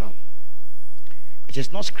scriptural. It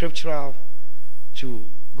is not scriptural to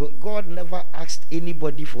God never asked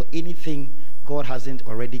anybody for anything God hasn't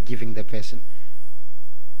already given the person.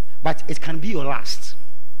 But it can be your last.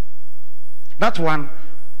 That one,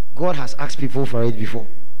 God has asked people for it before.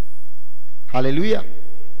 Hallelujah.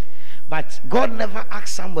 But God never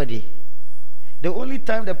asked somebody. The only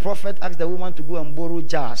time the prophet asked the woman to go and borrow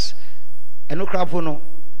jars, and no crap no,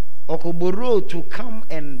 or could borrow to come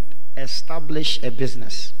and establish a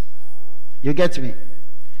business. You get me?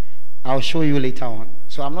 I'll show you later on.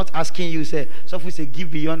 So I'm not asking you, say, so if we say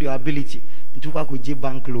give beyond your ability, into what could you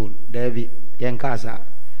bank loan? There be yankasa.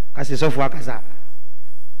 Kasi so for kasa.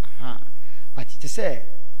 But it say,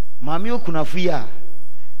 Mamio kunafuya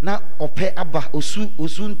na ope abba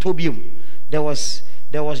osun tobium. There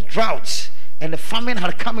was drought and the famine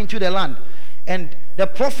had come into the land. And the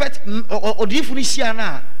prophet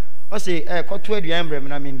Odifunisiana I say kotu eduambre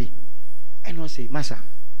na mindi. And I say, Masa,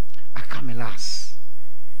 I come last.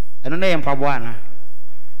 And no yem pabuana.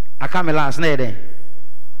 I come last nede.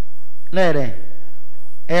 Nede.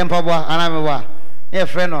 Em pabua anamewa. Yeah,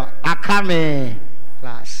 friend, I come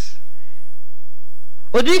last.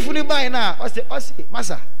 Odifuni buy na. I say,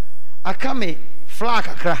 Masa, I come fla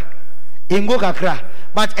kakra, ingo kakra,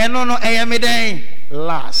 but enono eyamide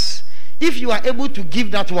last. If you are able to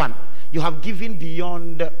give that one, you have given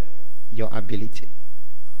beyond your ability.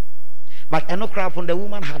 But enokrap when the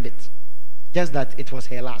woman had it, just that it was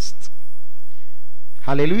her last.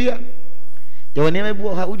 Hallelujah. There will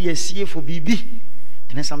never be a CA for BB.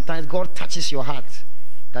 And then sometimes God touches your heart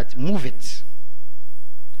that move it.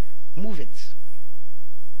 Move it.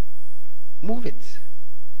 Move it.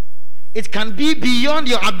 It can be beyond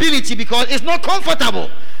your ability because it's not comfortable.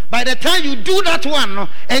 By the time you do that one,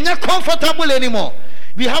 and you're comfortable anymore.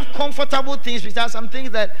 We have comfortable things, which are some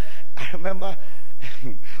things that I remember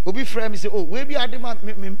Obi friend say, oh, we be adema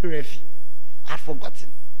me refi. I've forgotten.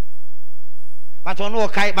 But on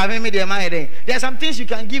okay, but me there are some things you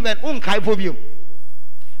can give and unkai pobium.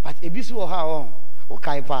 But ebisu o ha on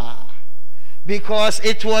okay pa. Because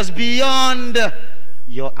it was beyond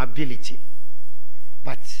your ability.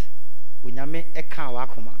 But unyame eka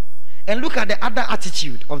wakoma. And look at the other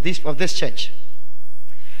attitude of this church.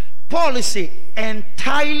 Paul is saying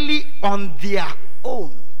entirely on their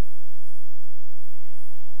own.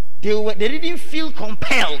 They didn't feel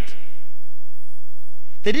compelled.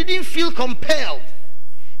 They didn't feel compelled.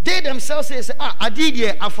 They themselves say, I did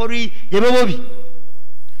here, Afori, Yebobi.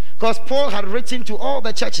 Because Paul had written to all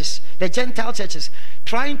the churches, the Gentile churches,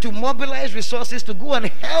 trying to mobilize resources to go and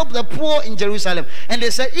help the poor in Jerusalem. And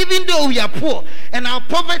they said, even though we are poor and our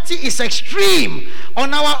poverty is extreme,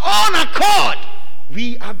 on our own accord,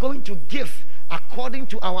 we are going to give according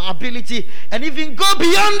to our ability and even go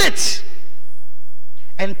beyond it.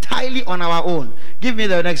 Entirely on our own. Give me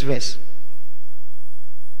the next verse.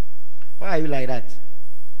 Why are you like that?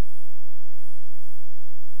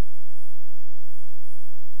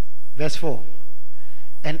 Verse 4.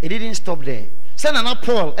 And it didn't stop there. Say na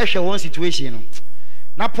Paul eshe one situation.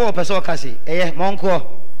 Na Paul person kasi monko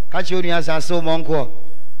kachi oni asaso monko.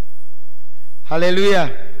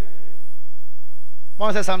 Hallelujah.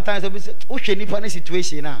 Mom say sometimes we say o hwe nipa na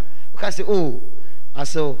situation na. We can say oh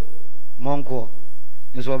aso monko.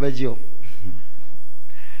 Nso obegio.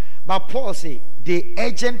 But Paul say they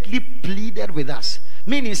urgently pleaded with us.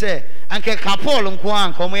 Meaning say anke ka Paul nko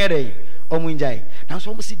an komo yede omunjai. Now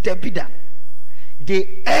so we see Debida.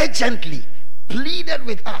 They urgently pleaded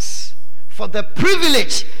with us for the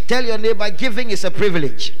privilege. Tell your neighbor, giving is a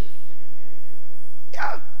privilege.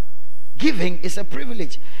 Yeah. Giving is a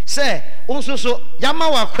privilege. Say, also so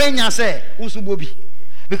Yamawa Kwenya say, Unsubobi.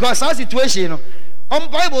 Because our situation, you know,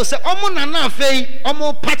 Bible say, Omo nana fei,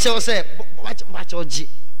 Omo pacho say, pacho G.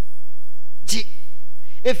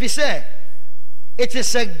 If he say, it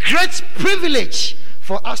is a great privilege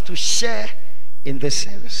for us to share in this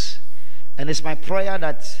service. And it's my prayer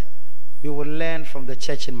that we will learn from the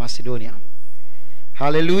church in Macedonia.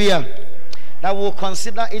 Hallelujah. That we'll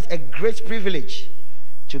consider it a great privilege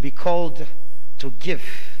to be called to give,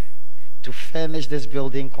 to furnish this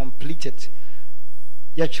building, complete it.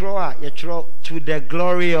 Yetro, to the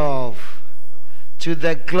glory of, to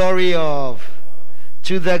the glory of,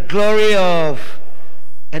 to the glory of.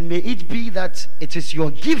 And may it be that it is your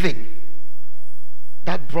giving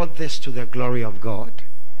that brought this to the glory of God.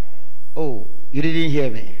 Oh, you didn't hear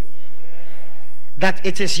me. That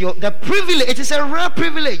it is the privilege, it is a rare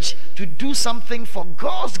privilege to do something for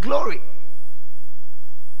God's glory.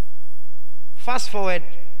 Fast forward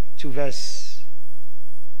to verse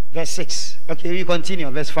 6. Okay, we continue.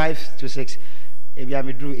 Verse 5 to 6.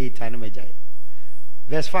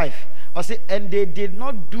 Verse 5. I say, and they did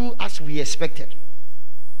not do as we expected,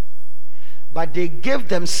 but they gave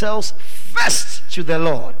themselves first to the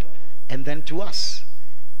Lord and then to us.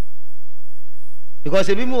 Because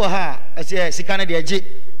if we move I say, Sikana de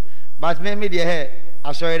but maybe the hair,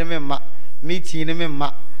 I saw it in meeting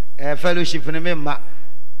in fellowship in a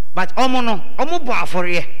but Omo for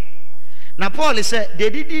ye. Now Paul said they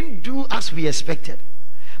didn't do as we expected,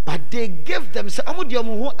 but they gave themselves for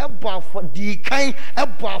the kind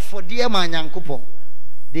for the man.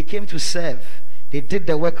 They came to serve. They did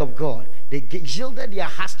the work of God. They yielded their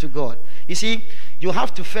hearts to God. You see, you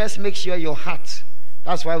have to first make sure your heart.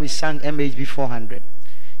 That's why we sang MHB 400.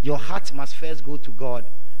 Your heart must first go to God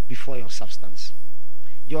before your substance.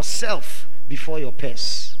 Yourself before your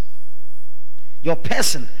purse. Your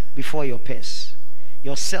person before your purse.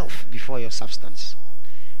 Yourself before your substance.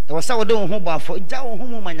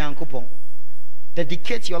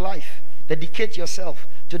 Dedicate your life. Dedicate yourself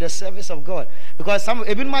to the service of God. Because some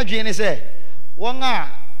even my dream say, when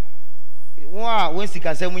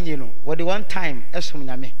sika say what the one time esum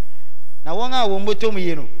nyame na won a won botom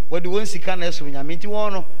yi no what the one sika na esum nyame nti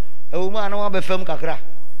won no e wo ma na wa be fam kakra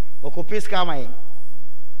okope sika mai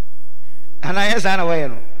ana yesa na we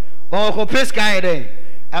no okope sika e den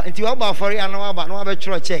nti wa ba for ya na wa ba na wa be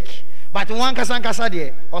chro check but one kasa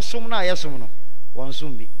de osum na yesum no won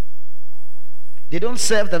sum bi. They don't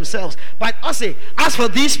serve themselves, but I say as for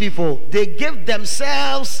these people, they give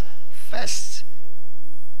themselves first.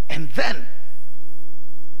 And then,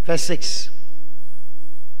 verse 6.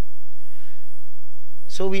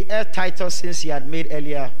 So we heard Titus since he had made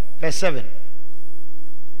earlier. Verse 7.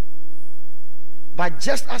 But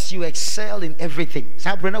just as you excel in everything,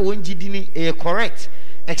 correct,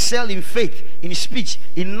 excel in faith, in speech,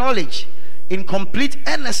 in knowledge, in complete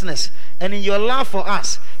earnestness, and in your love for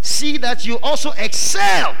us, see that you also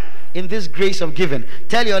excel in this grace of giving.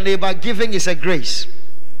 Tell your neighbor, giving is a grace.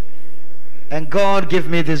 And God give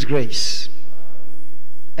me this grace.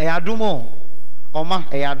 Eyadumo. Oma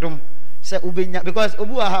eyadum. Say ubenya because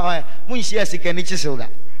obu aha munhia sika ni chisilda.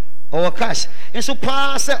 Or cash. And so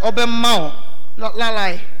pass obemao. Not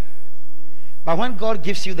lie. But when God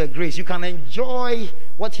gives you the grace, you can enjoy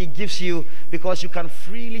what he gives you because you can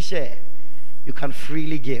freely share. You can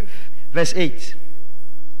freely give. Verse 8.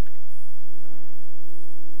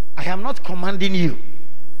 I am not commanding you,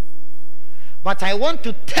 but I want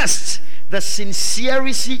to test the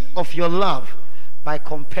sincerity of your love by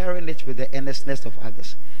comparing it with the earnestness of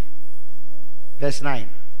others. Verse 9.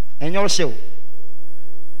 And also,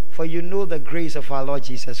 for you know the grace of our Lord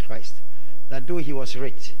Jesus Christ, that though he was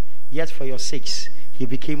rich, yet for your sakes he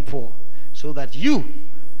became poor, so that you,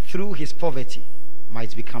 through his poverty,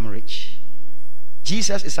 might become rich.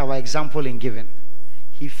 Jesus is our example in giving.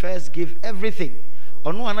 He first gave everything.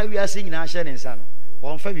 Ono ana wi ase nyina hye ne nsa no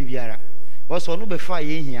won fa bibiara was ono be fa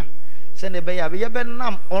ye hia se ne be ya be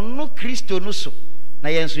nam ono Kristo no so na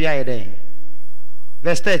ye nso ya ye den.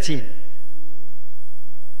 Verse 13.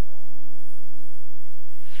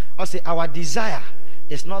 I say our desire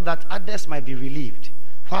is not that others might be relieved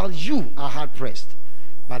while you are hard pressed,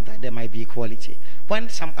 but that there might be equality. When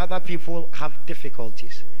some other people have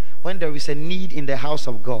difficulties, when there is a need in the house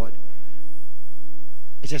of God,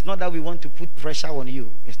 it is not that we want to put pressure on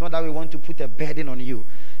you. It's not that we want to put a burden on you.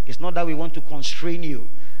 It's not that we want to constrain you.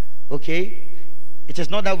 Okay? It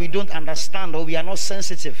is not that we don't understand or we are not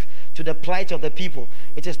sensitive to the plight of the people.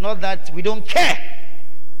 It is not that we don't care.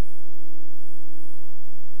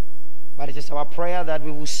 But it is our prayer that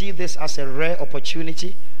we will see this as a rare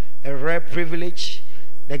opportunity, a rare privilege,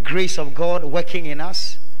 the grace of God working in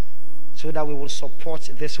us, so that we will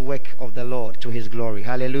support this work of the Lord to his glory.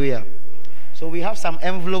 Hallelujah. So we have some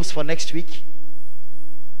envelopes for next week.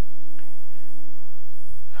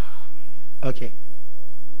 Okay.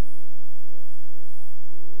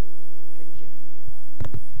 Thank you.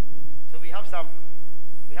 So we have some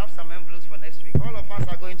envelopes for next week. All of us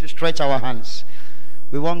are going to stretch our hands.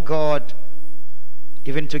 We want God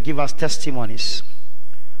even to give us testimonies.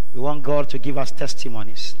 We want God to give us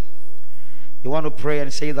testimonies. You want to pray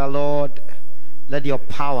and say, the Lord, let your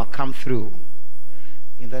power come through.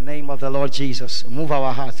 In the name of the Lord Jesus, move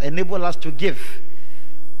our hearts. Enable us to give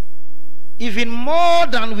even more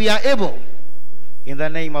than we are able. In the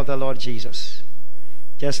name of the Lord Jesus.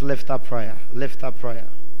 Just lift up prayer. Lift up prayer.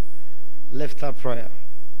 Lift up prayer.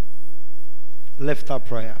 Lift up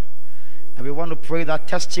prayer. And we want to pray that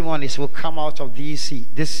testimonies will come out of this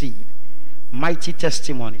seed. Mighty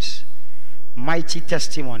testimonies. Mighty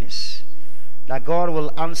testimonies. That God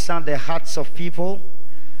will answer the hearts of people.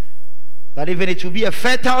 That even it will be a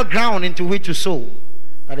fertile ground into which to sow.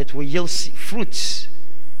 That it will yield fruits.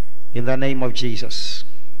 In the name of Jesus.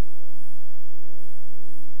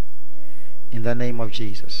 In the name of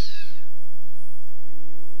Jesus.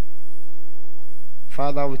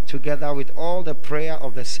 Father, together with all the prayer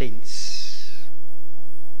of the saints,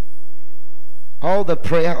 all the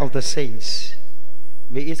prayer of the saints,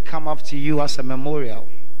 may it come up to you as a memorial.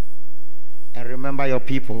 And remember your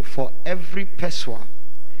people. For every peswa,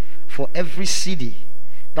 for every city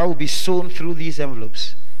that will be sown through these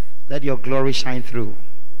envelopes, let your glory shine through.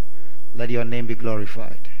 Let your name be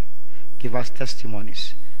glorified. Give us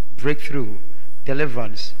testimonies, breakthrough,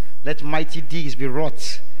 deliverance. Let mighty deeds be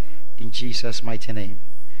wrought in Jesus' mighty name.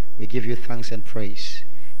 We give you thanks and praise.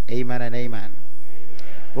 Amen and amen.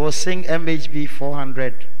 We'll sing MHB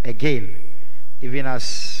 400 again, even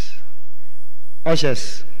as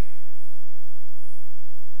ushers.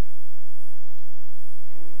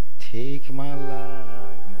 Take my life.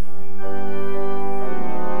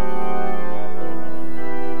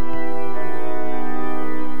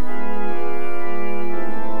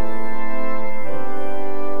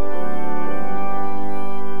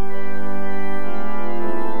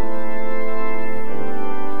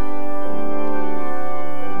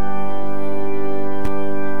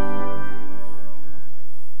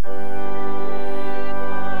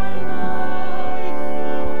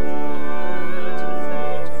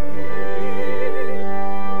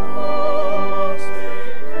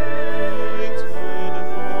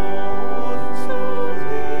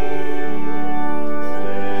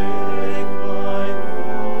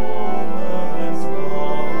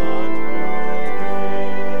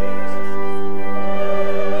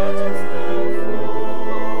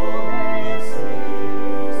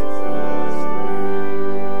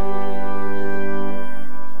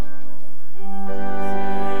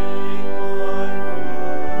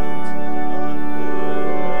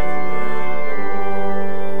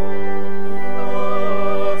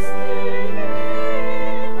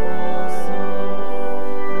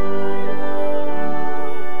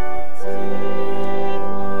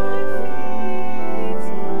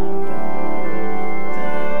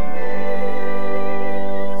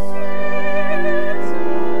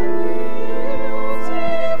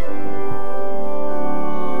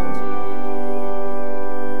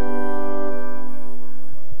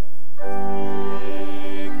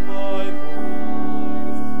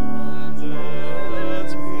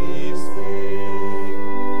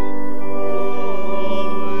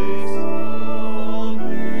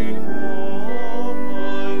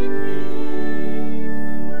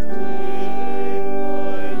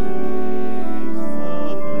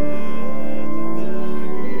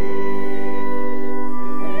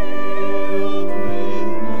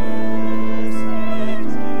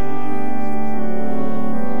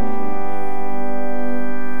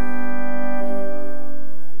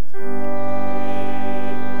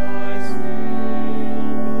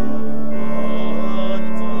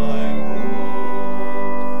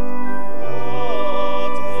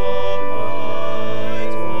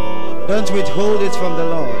 Don't withhold it from the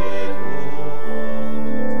Lord.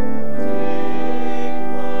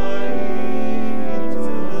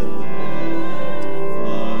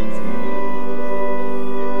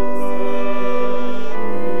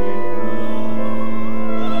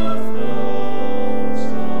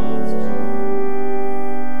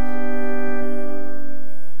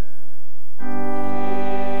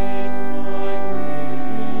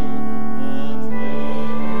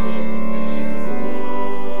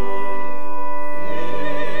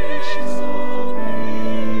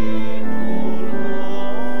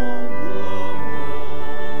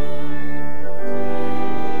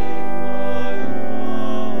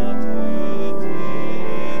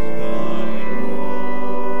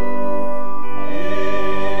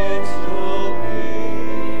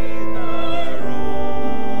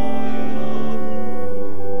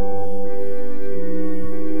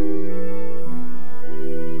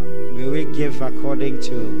 According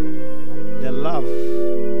to the love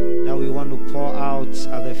that we want to pour out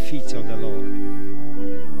at the feet of the Lord.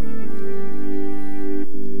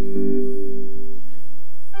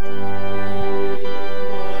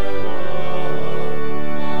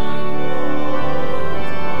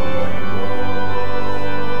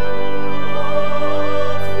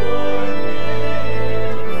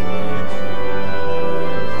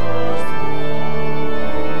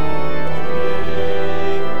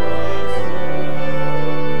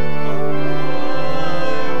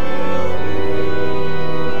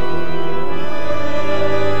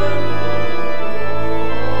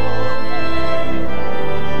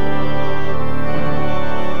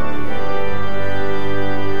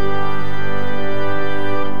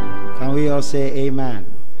 Say amen.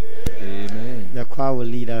 Amen. The choir will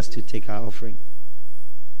lead us to take our offering.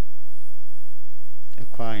 The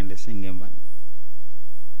choir and the singing band.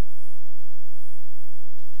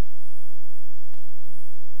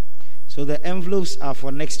 So the envelopes are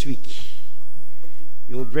for next week.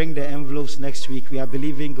 You will bring the envelopes next week. We are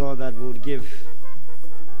believing God that we would give.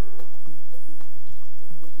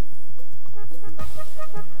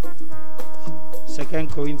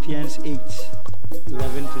 Second Corinthians 8.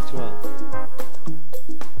 11 to 12.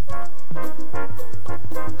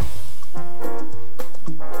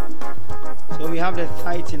 So we have the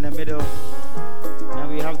tithe in the middle, then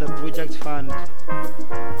we have the project fund,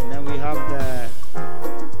 and then we have the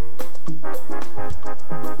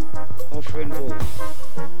offering bowl.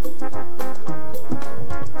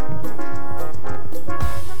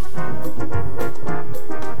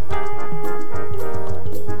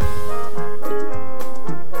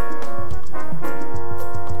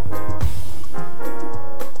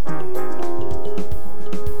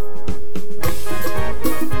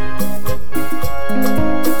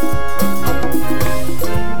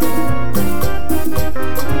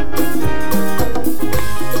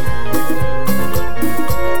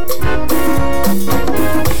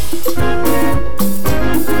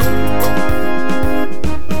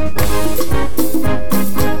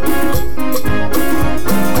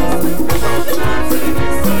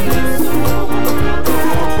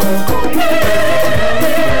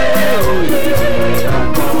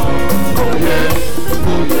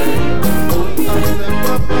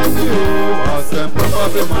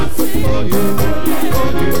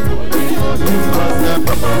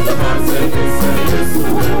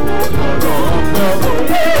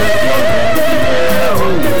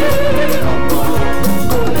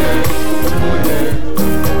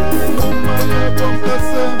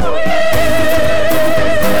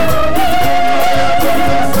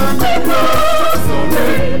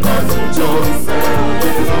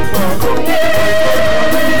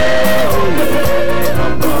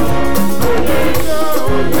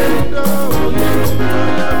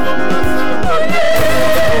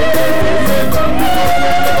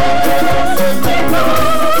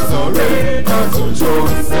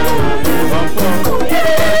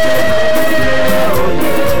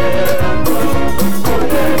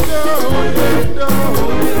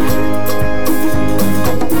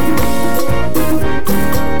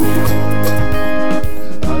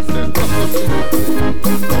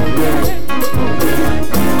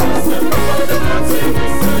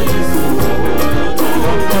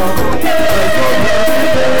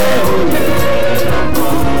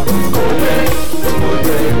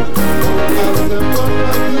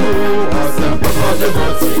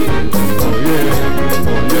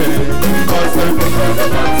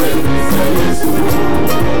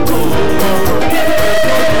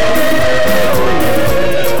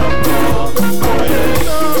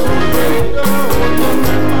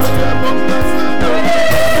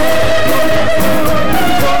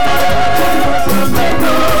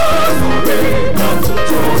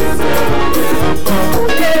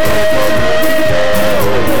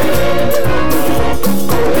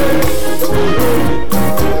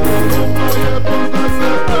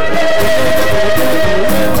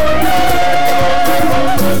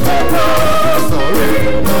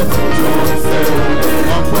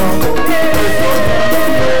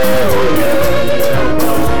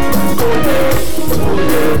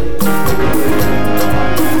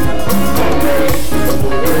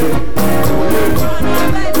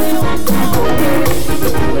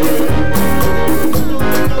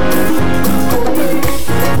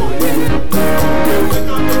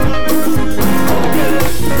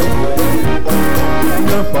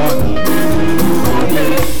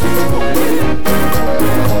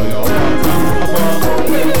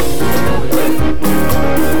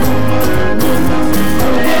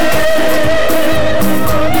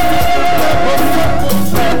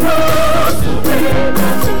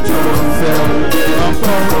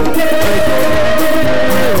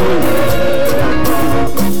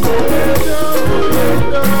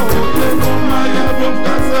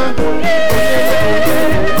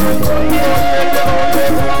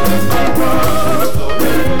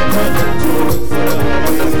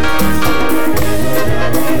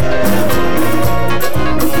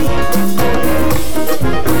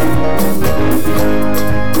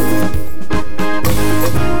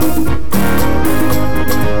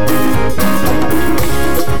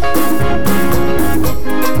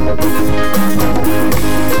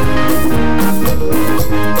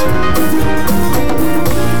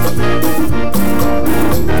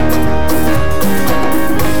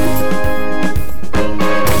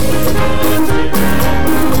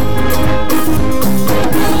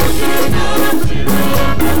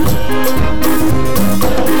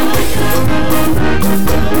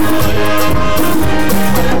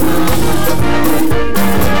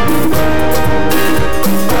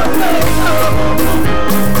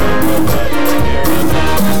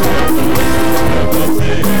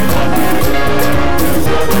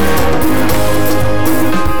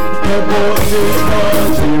 Because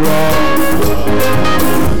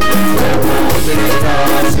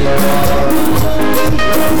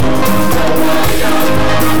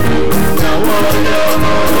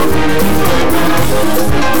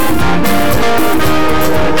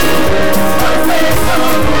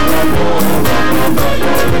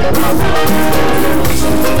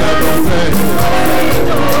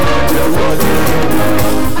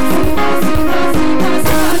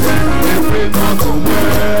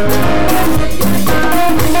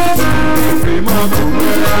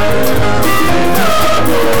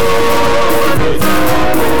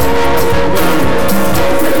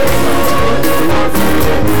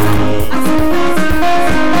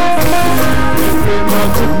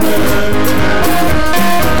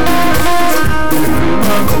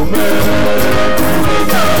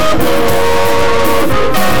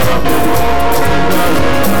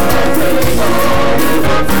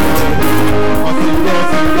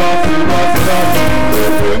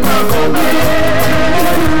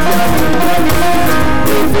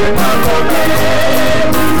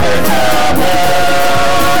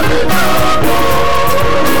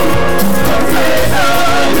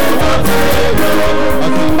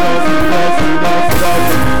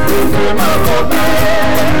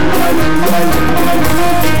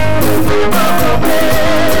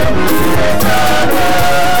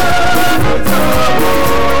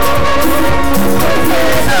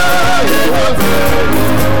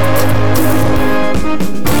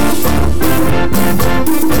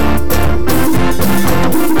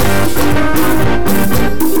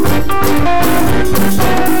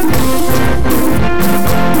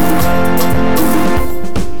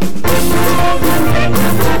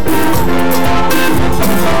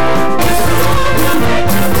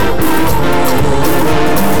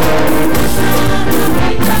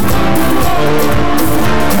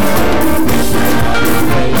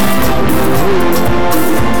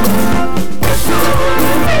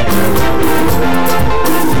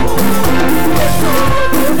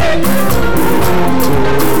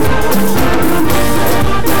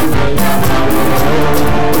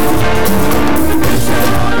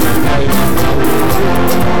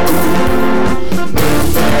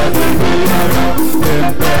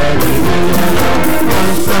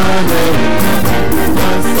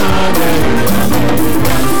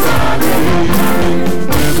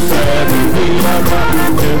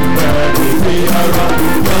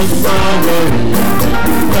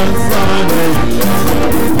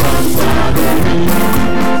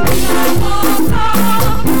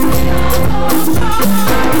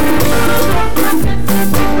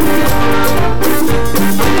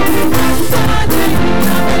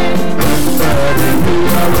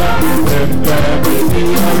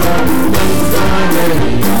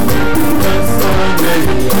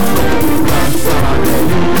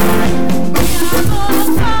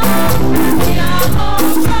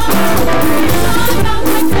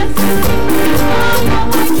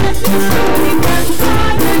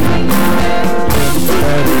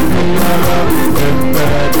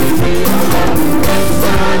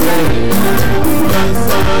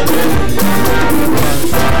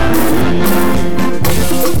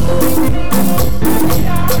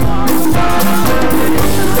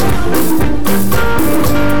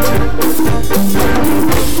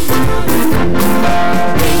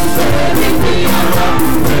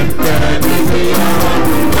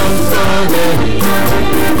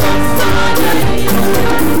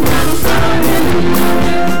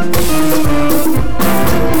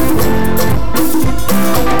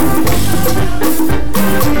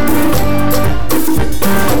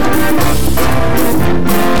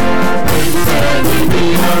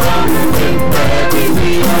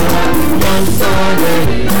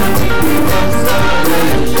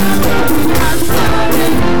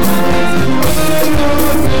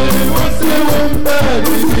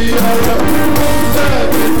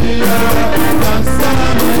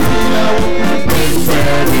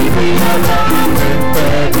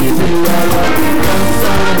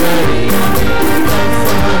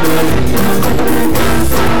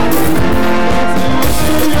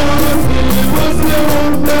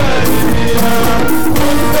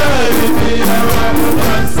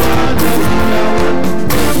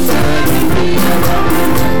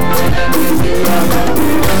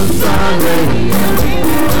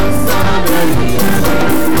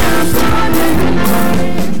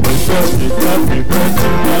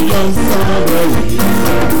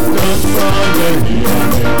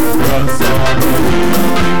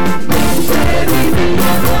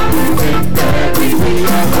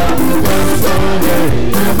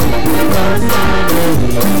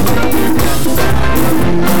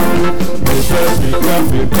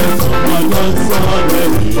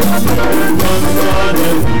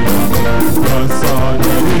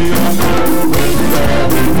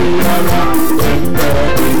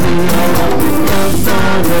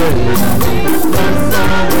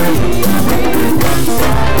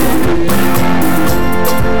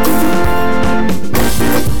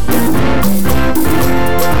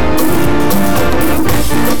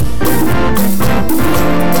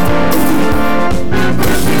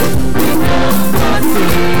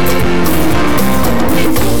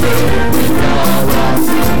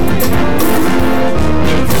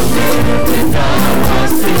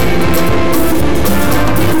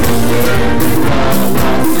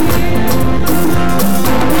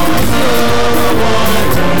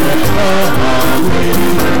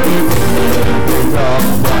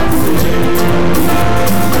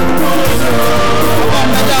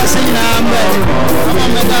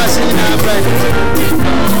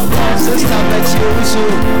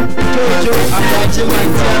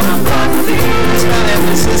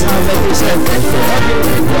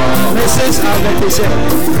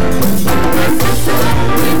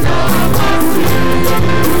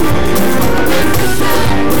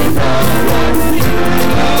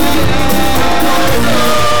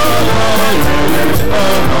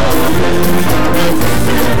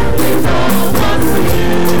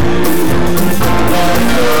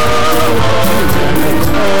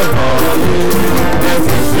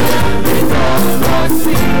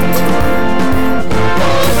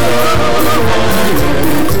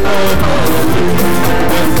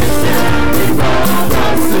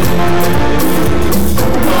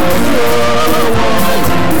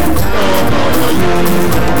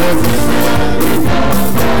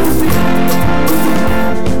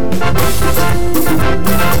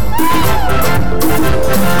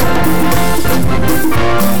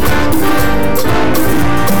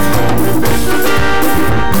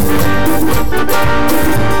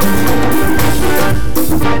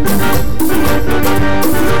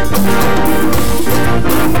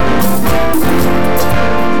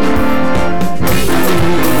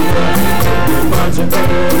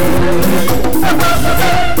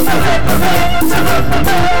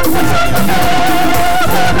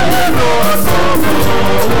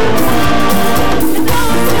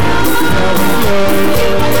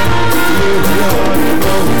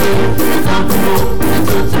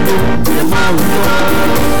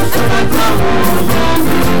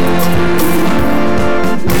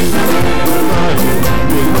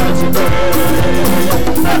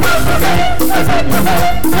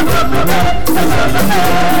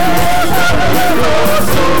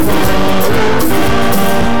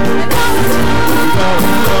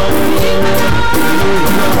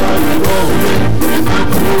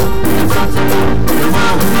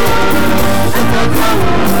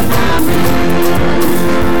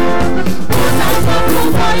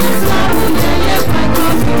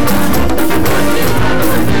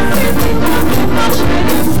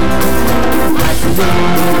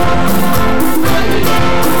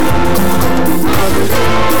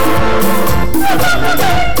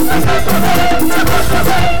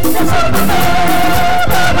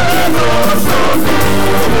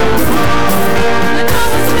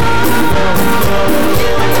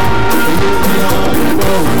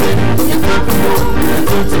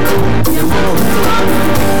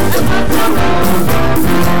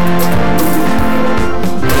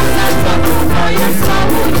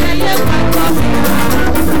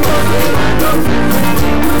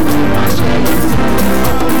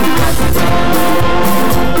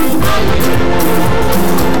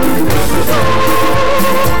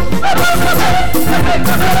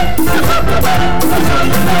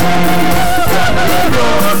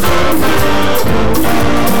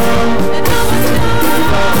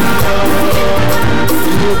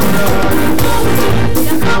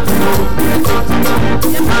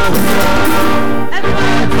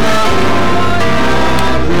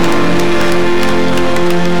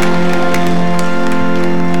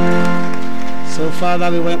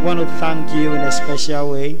Father, we want to thank you in a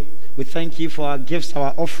special way. We thank you for our gifts,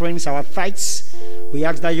 our offerings, our tithes. We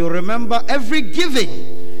ask that you remember every giving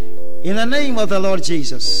in the name of the Lord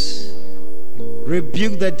Jesus.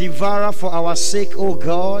 Rebuke the devourer for our sake, O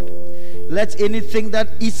God. Let anything that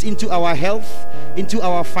eats into our health, into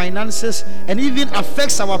our finances, and even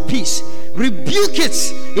affects our peace, rebuke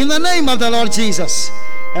it in the name of the Lord Jesus.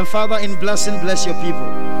 And Father, in blessing, bless your people.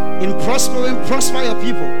 In prospering, prosper your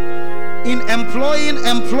people. In employing,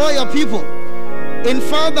 employ your people. In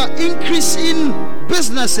Father, increase in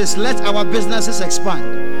businesses, let our businesses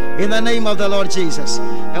expand. In the name of the Lord Jesus.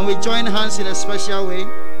 And we join hands in a special way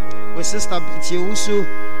with Sister Betty Usu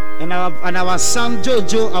and our son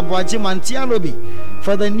Jojo Abuaji Mantialobi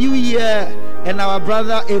for the new year, and our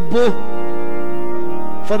brother Ebo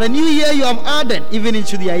for the new year you have added even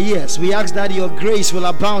into their years. We ask that your grace will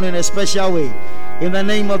abound in a special way. In the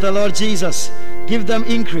name of the Lord Jesus, give them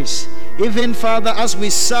increase. Even, Father, as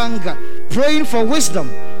we sang, praying for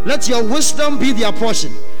wisdom, let your wisdom be their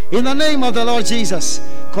portion. In the name of the Lord Jesus,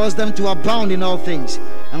 cause them to abound in all things.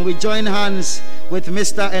 And we join hands with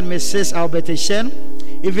Mr. and Mrs. Albert Shen,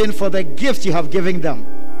 even for the gift you have given them.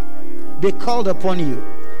 They called upon you.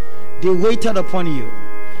 They waited upon you.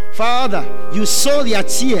 Father, you saw their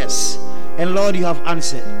tears, and Lord, you have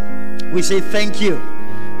answered. We say thank you.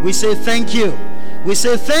 We say thank you. We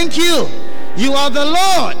say thank you. You are the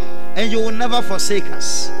Lord, and you will never forsake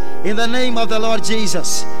us. In the name of the Lord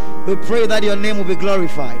Jesus, we pray that your name will be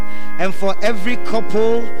glorified. And for every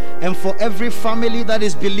couple and for every family that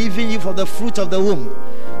is believing you for the fruit of the womb,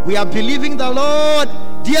 we are believing the Lord.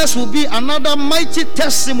 Theirs will be another mighty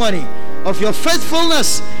testimony of your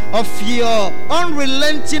faithfulness, of your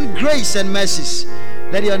unrelenting grace and mercies.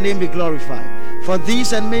 Let your name be glorified. For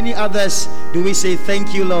these and many others do we say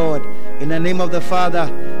thank you, Lord. In the name of the Father,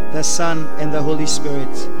 the Son, and the Holy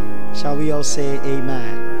Spirit, shall we all say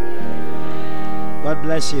amen. God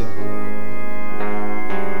bless you.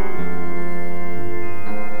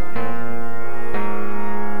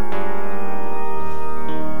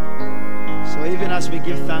 So even as we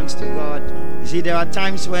give thanks to God, you see, there are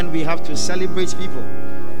times when we have to celebrate people.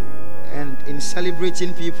 And in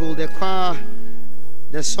celebrating people, the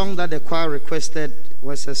song that the choir requested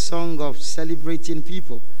was a song of celebrating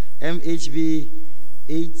people. MHB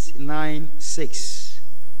 896.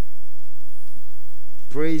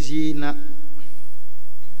 Praise ye now,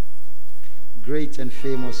 great and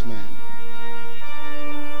famous man.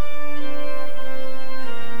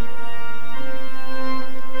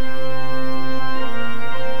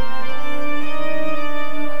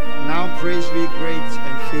 Now praise be great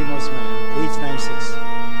and famous man. 896.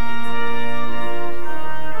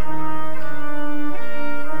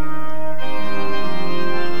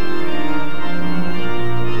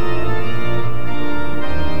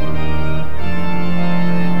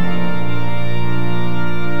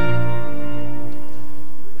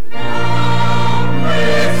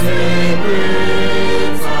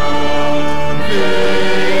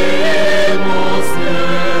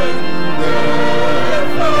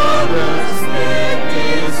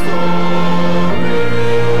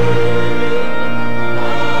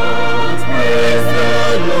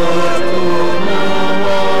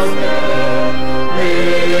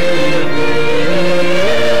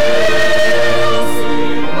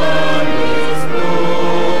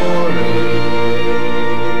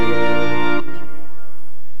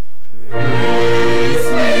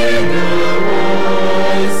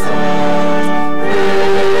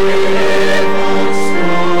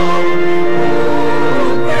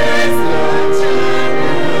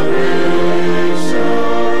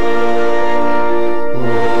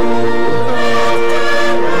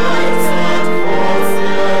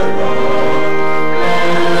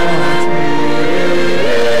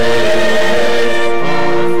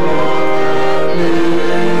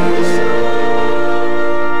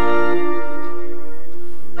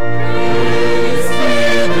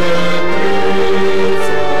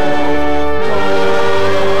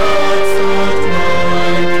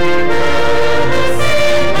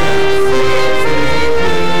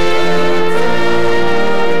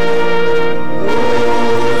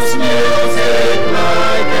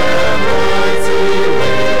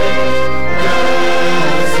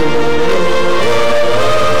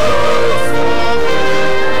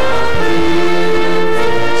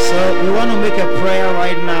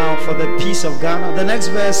 Of Ghana. The next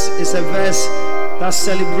verse is a verse that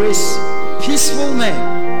celebrates peaceful men.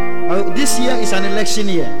 This year is an election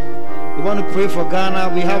year. We want to pray for Ghana.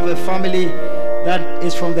 We have a family that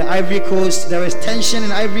is from the Ivory Coast. There is tension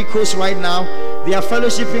in Ivory Coast right now. They are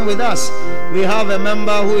fellowshipping with us. We have a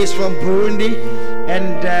member who is from Burundi,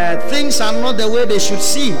 and things are not the way they should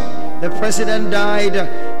seem. The president died,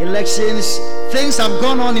 elections, things have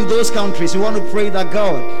gone on in those countries. We want to pray that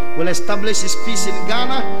God will establish his peace in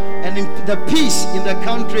Ghana and in the peace in the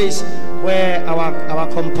countries where our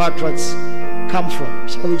compatriots come from.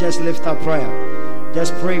 Shall we just lift our prayer?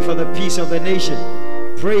 Just pray for the peace of the nation.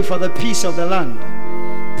 Pray for the peace of the land.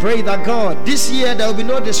 Pray that God, this year there will be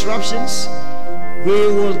no disruptions. We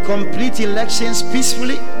will complete elections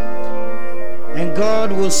peacefully, and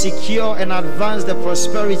God will secure and advance the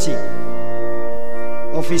prosperity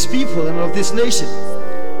of his people and of this nation.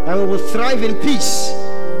 That we will thrive in peace.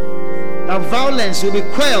 That violence will be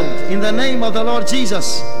quelled in the name of the Lord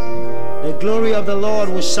Jesus. The glory of the Lord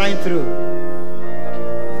will shine through.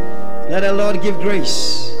 Let the Lord give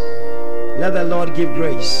grace. Let the Lord give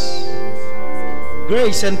grace.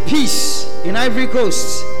 Grace and peace in Ivory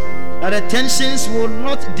Coast, that the tensions will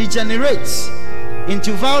not degenerate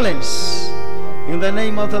into violence. In the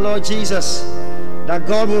name of the Lord Jesus, that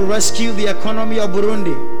God will rescue the economy of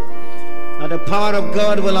Burundi, that the power of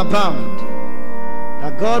God will abound,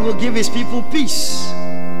 that God will give his people peace.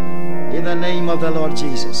 In the name of the Lord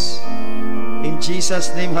Jesus. In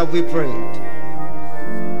Jesus' name have we prayed.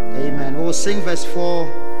 Amen. We'll sing verse 4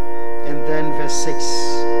 and then verse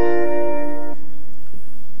 6.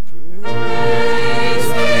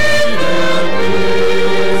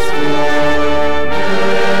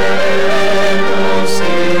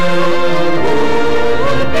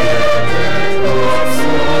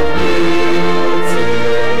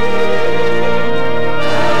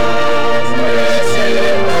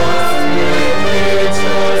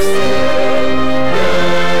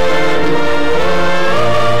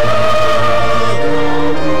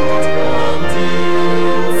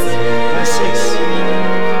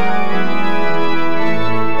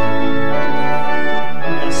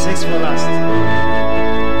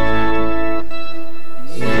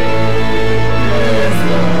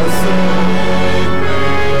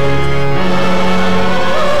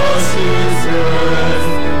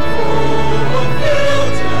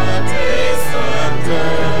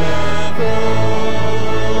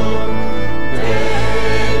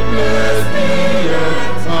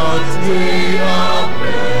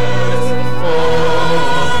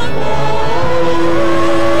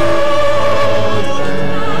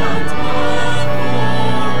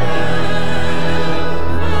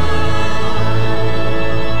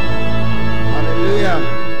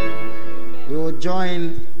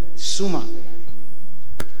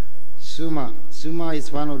 Suma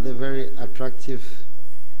is one of the very attractive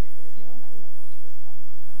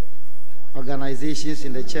organizations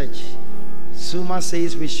in the church. Suma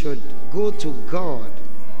says we should go to God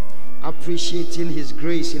appreciating his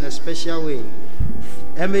grace in a special way.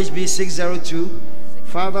 MHB 602,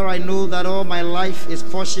 Father, I know that all my life is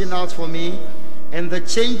pushing out for me, and the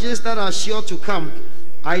changes that are sure to come,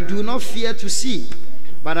 I do not fear to see,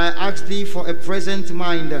 but I ask thee for a present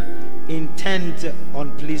mind intent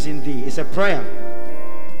on pleasing thee. It's a prayer.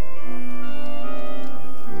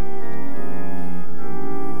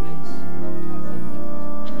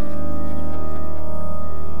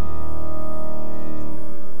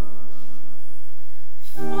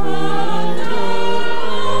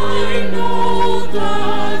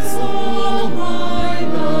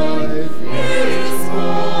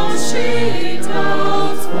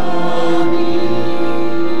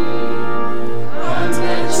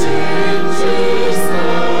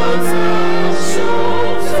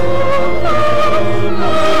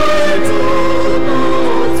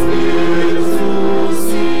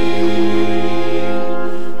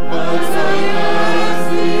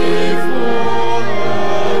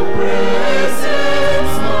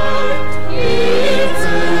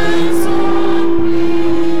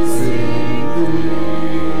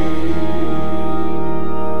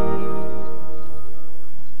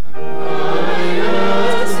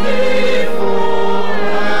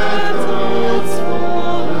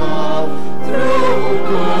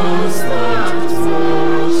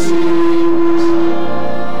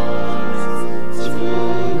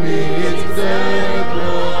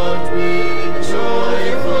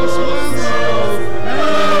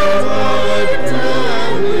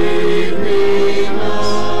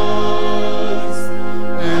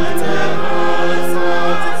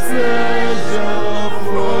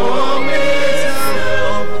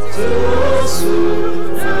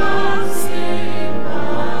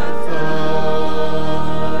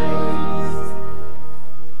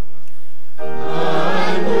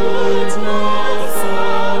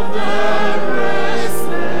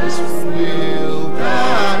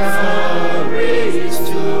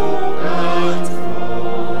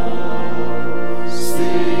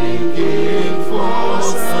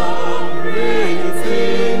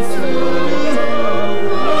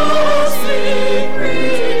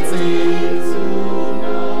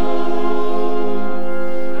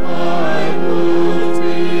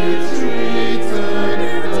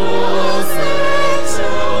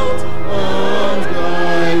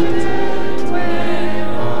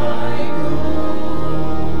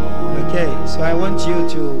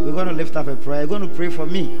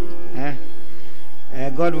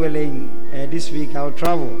 God willing, this week I'll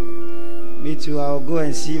travel. Me too, I'll go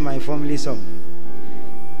and see my family some.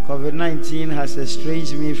 COVID-19 has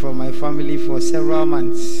estranged me from my family for several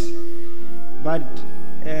months. But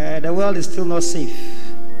the world is still not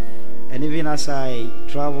safe. And even as I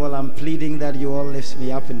travel, I'm pleading that you all lift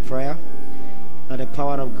me up in prayer, that the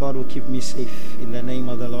power of God will keep me safe in the name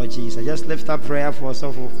of the Lord Jesus. Just lift up prayer for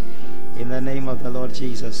yourself in the name of the Lord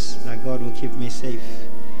Jesus, that God will keep me safe,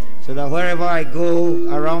 so that wherever I go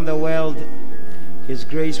around the world, His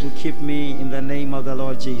grace will keep me in the name of the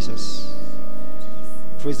Lord Jesus.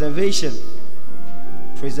 Preservation,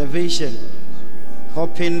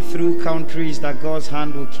 hopping through countries, that God's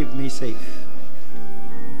hand will keep me safe.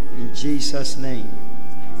 In Jesus' name.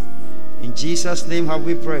 In Jesus' name have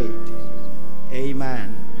we prayed.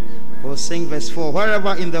 Amen. We'll sing verse 4.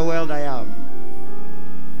 Wherever in the world I am.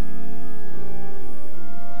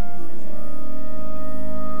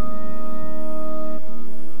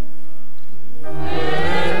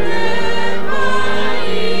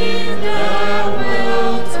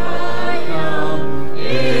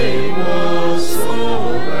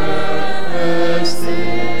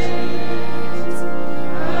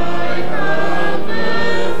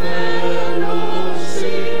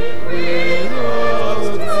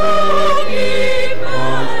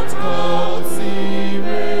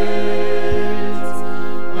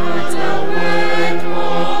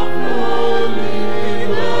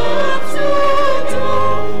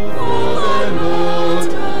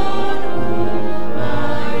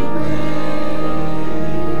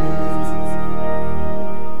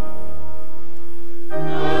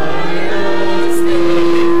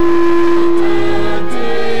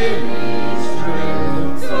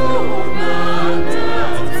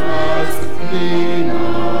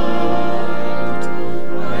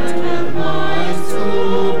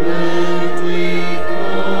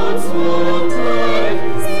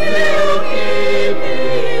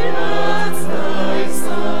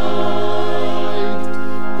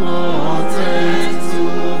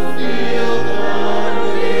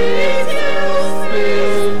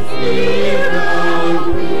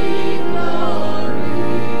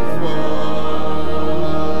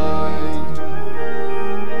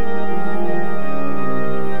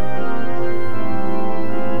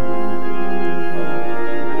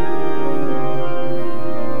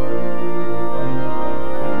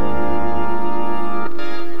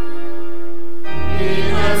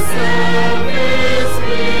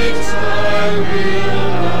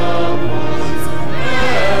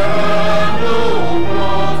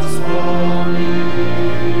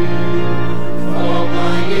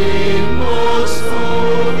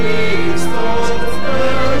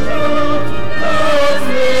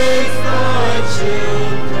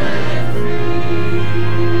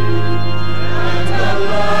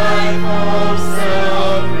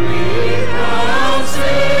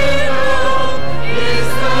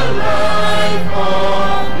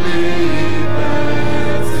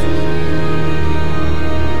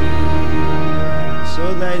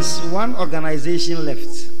 Organization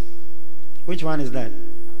left. Which one is that?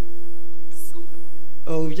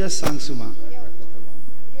 Oh, we just sang Suma.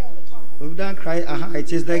 We've done cry.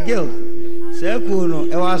 It is the guild. Say Kuno,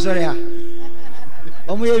 it was sorry.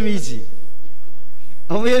 Omuye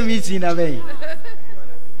meeting na vein.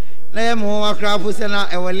 Na ye mo akra fu na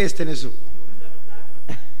e we list ni so.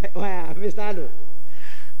 Wow, Mr.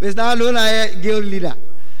 Ado na guild leader.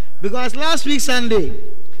 Because last week Sunday,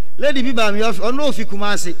 Lady Biba me off no fi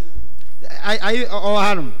Kumasi. I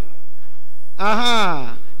Hanum.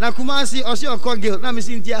 Aha. Na Kumasi or see a call guild. Na me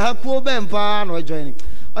sinti ha ko be mpa no joining.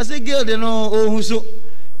 I say guild no ohun so.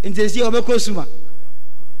 Nti si obeko suma.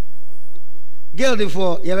 Guild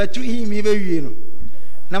for you have to him be wie no.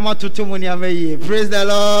 Na matoto mo ni amaye. Praise the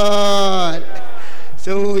Lord.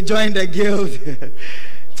 So we join the guild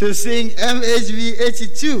to sing MHB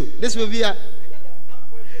 82. This will be a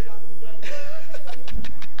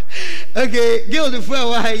okay, guild for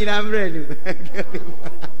why I'm ready.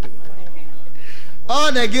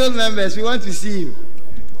 All the guild members, we want to see you.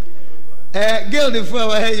 Guild for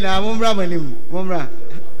why in Mumra.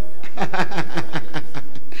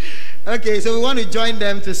 Okay, so we want to join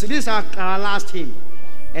them to see. This is our last hymn,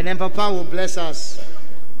 and then Papa will bless us.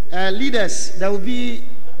 Leaders, there will be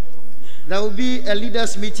a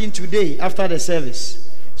leaders meeting today after the service.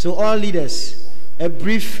 So all leaders, a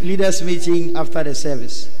brief leaders meeting after the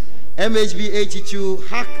service. MHB 82,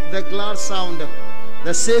 hark the glad sound.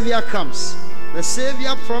 The Savior comes. The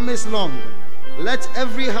Savior promised long. Let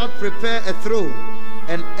every heart prepare a throne,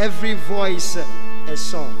 and every voice a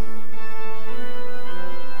song.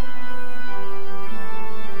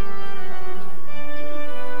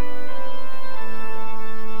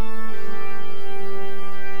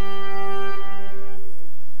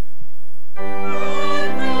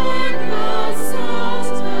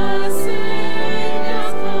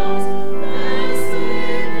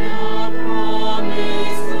 Savior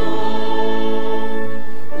promised long.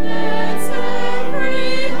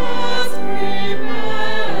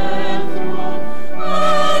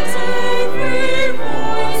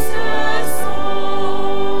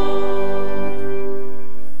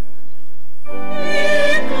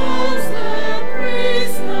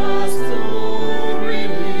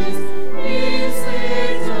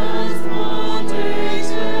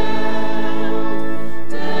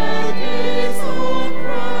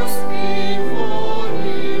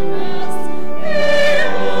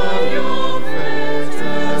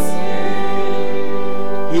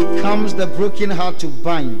 numbs the broken heart to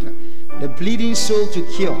bind, the bleeding soul to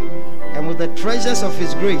cure, and with the treasures of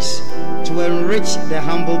his grace to enrich the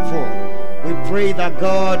humble poor. We pray that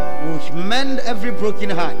God will mend every broken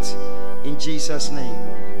heart in Jesus' name.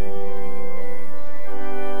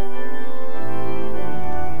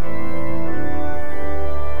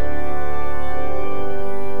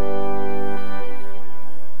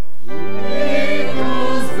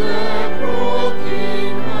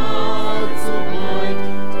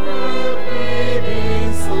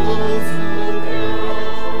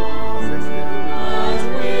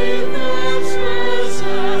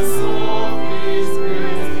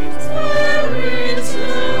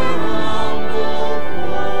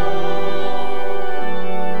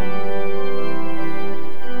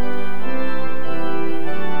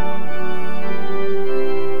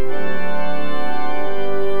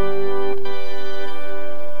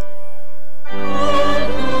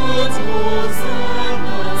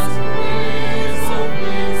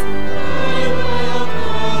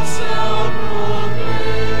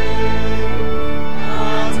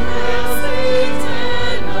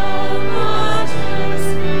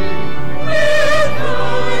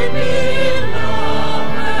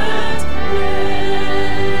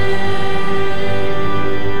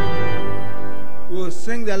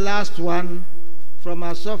 One from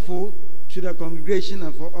Asopho to the congregation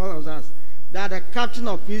and for all of us, that the captain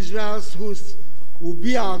of Israel's host will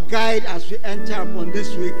be our guide as we enter upon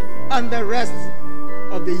this week and the rest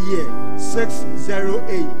of the year.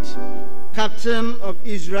 608. Captain of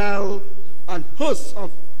Israel and hosts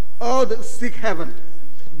of all the sick heaven,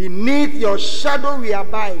 beneath your shadow we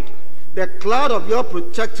abide, the cloud of your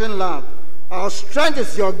protecting love. Our strength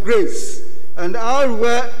is your grace, and our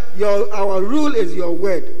rule is your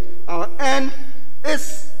word. Our end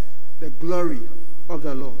is the glory of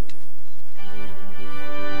the Lord.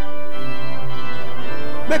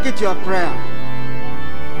 Make it your prayer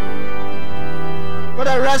for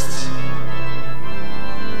the rest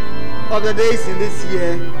of the days in this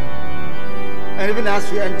year, and even as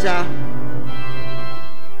we enter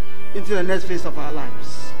into the next phase of our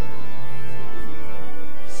lives.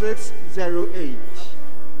 608.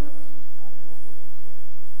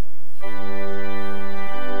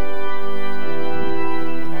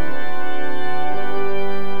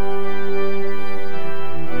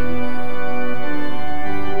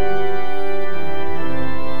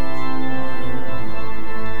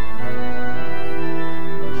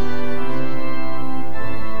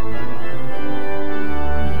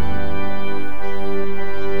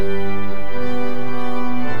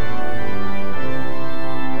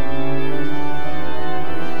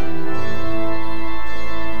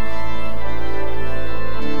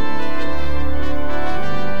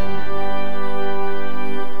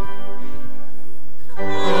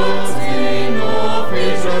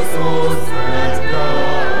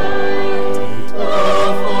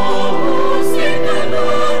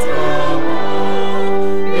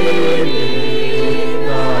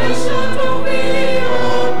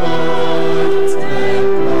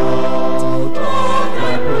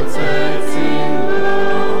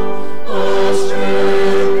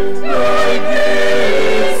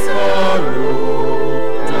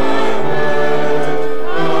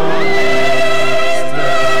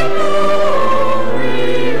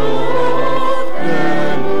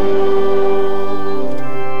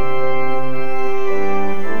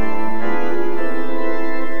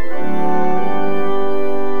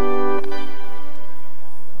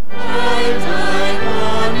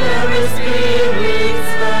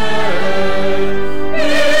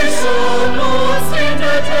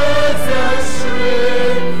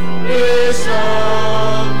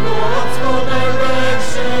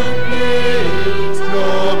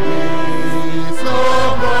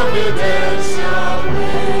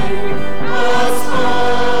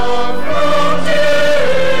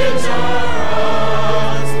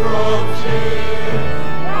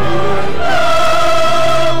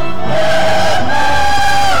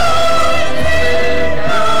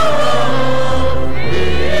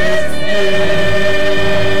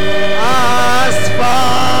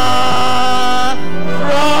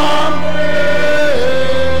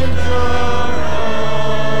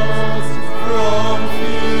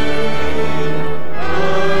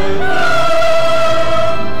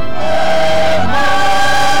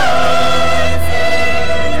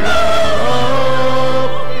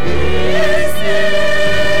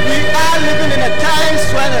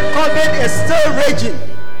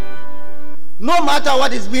 No matter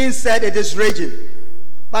what is being said, it is raging.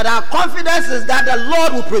 But our confidence is that the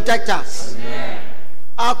Lord will protect us. Amen.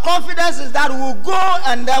 Our confidence is that we will go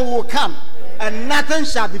and then we will come, and nothing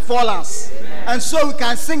shall befall us. Amen. And so we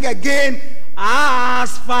can sing again,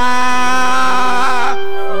 as far.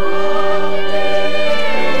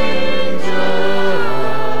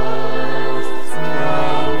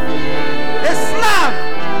 His love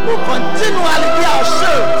will continually be our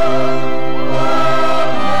shield.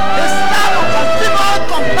 His love will continually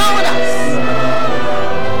compound us.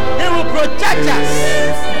 He will protect us.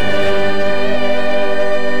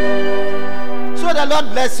 So the Lord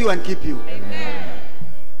bless you and keep you.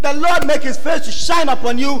 The Lord make his face to shine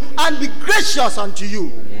upon you and be gracious unto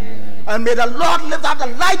you. Amen. And may the Lord lift up the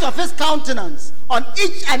light of his countenance on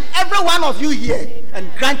each and every one of you here and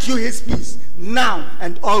grant you his peace now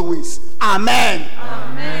and always. Amen.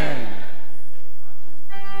 Amen.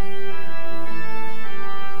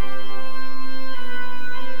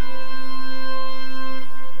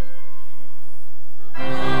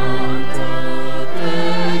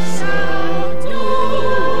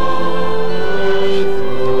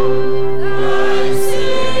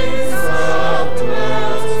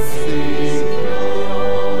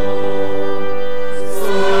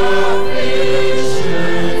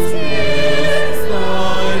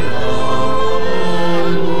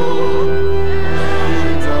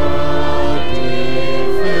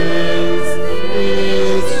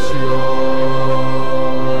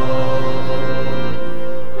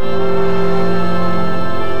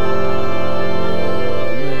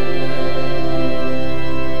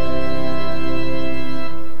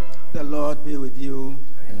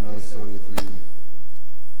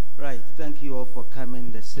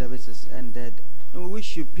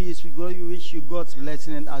 God's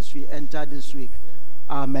blessing as we enter this week.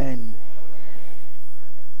 Amen.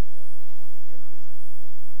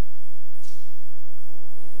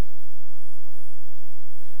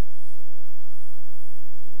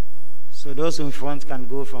 So those in front can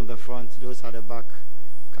go from the front, those at the back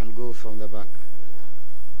can go from the back.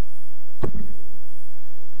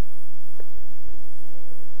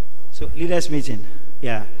 So leaders meeting.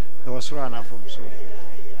 Yeah, there was run from so.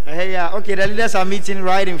 Hey, yeah, okay, the leaders are meeting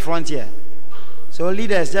right in front here. So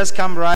leaders, just come right.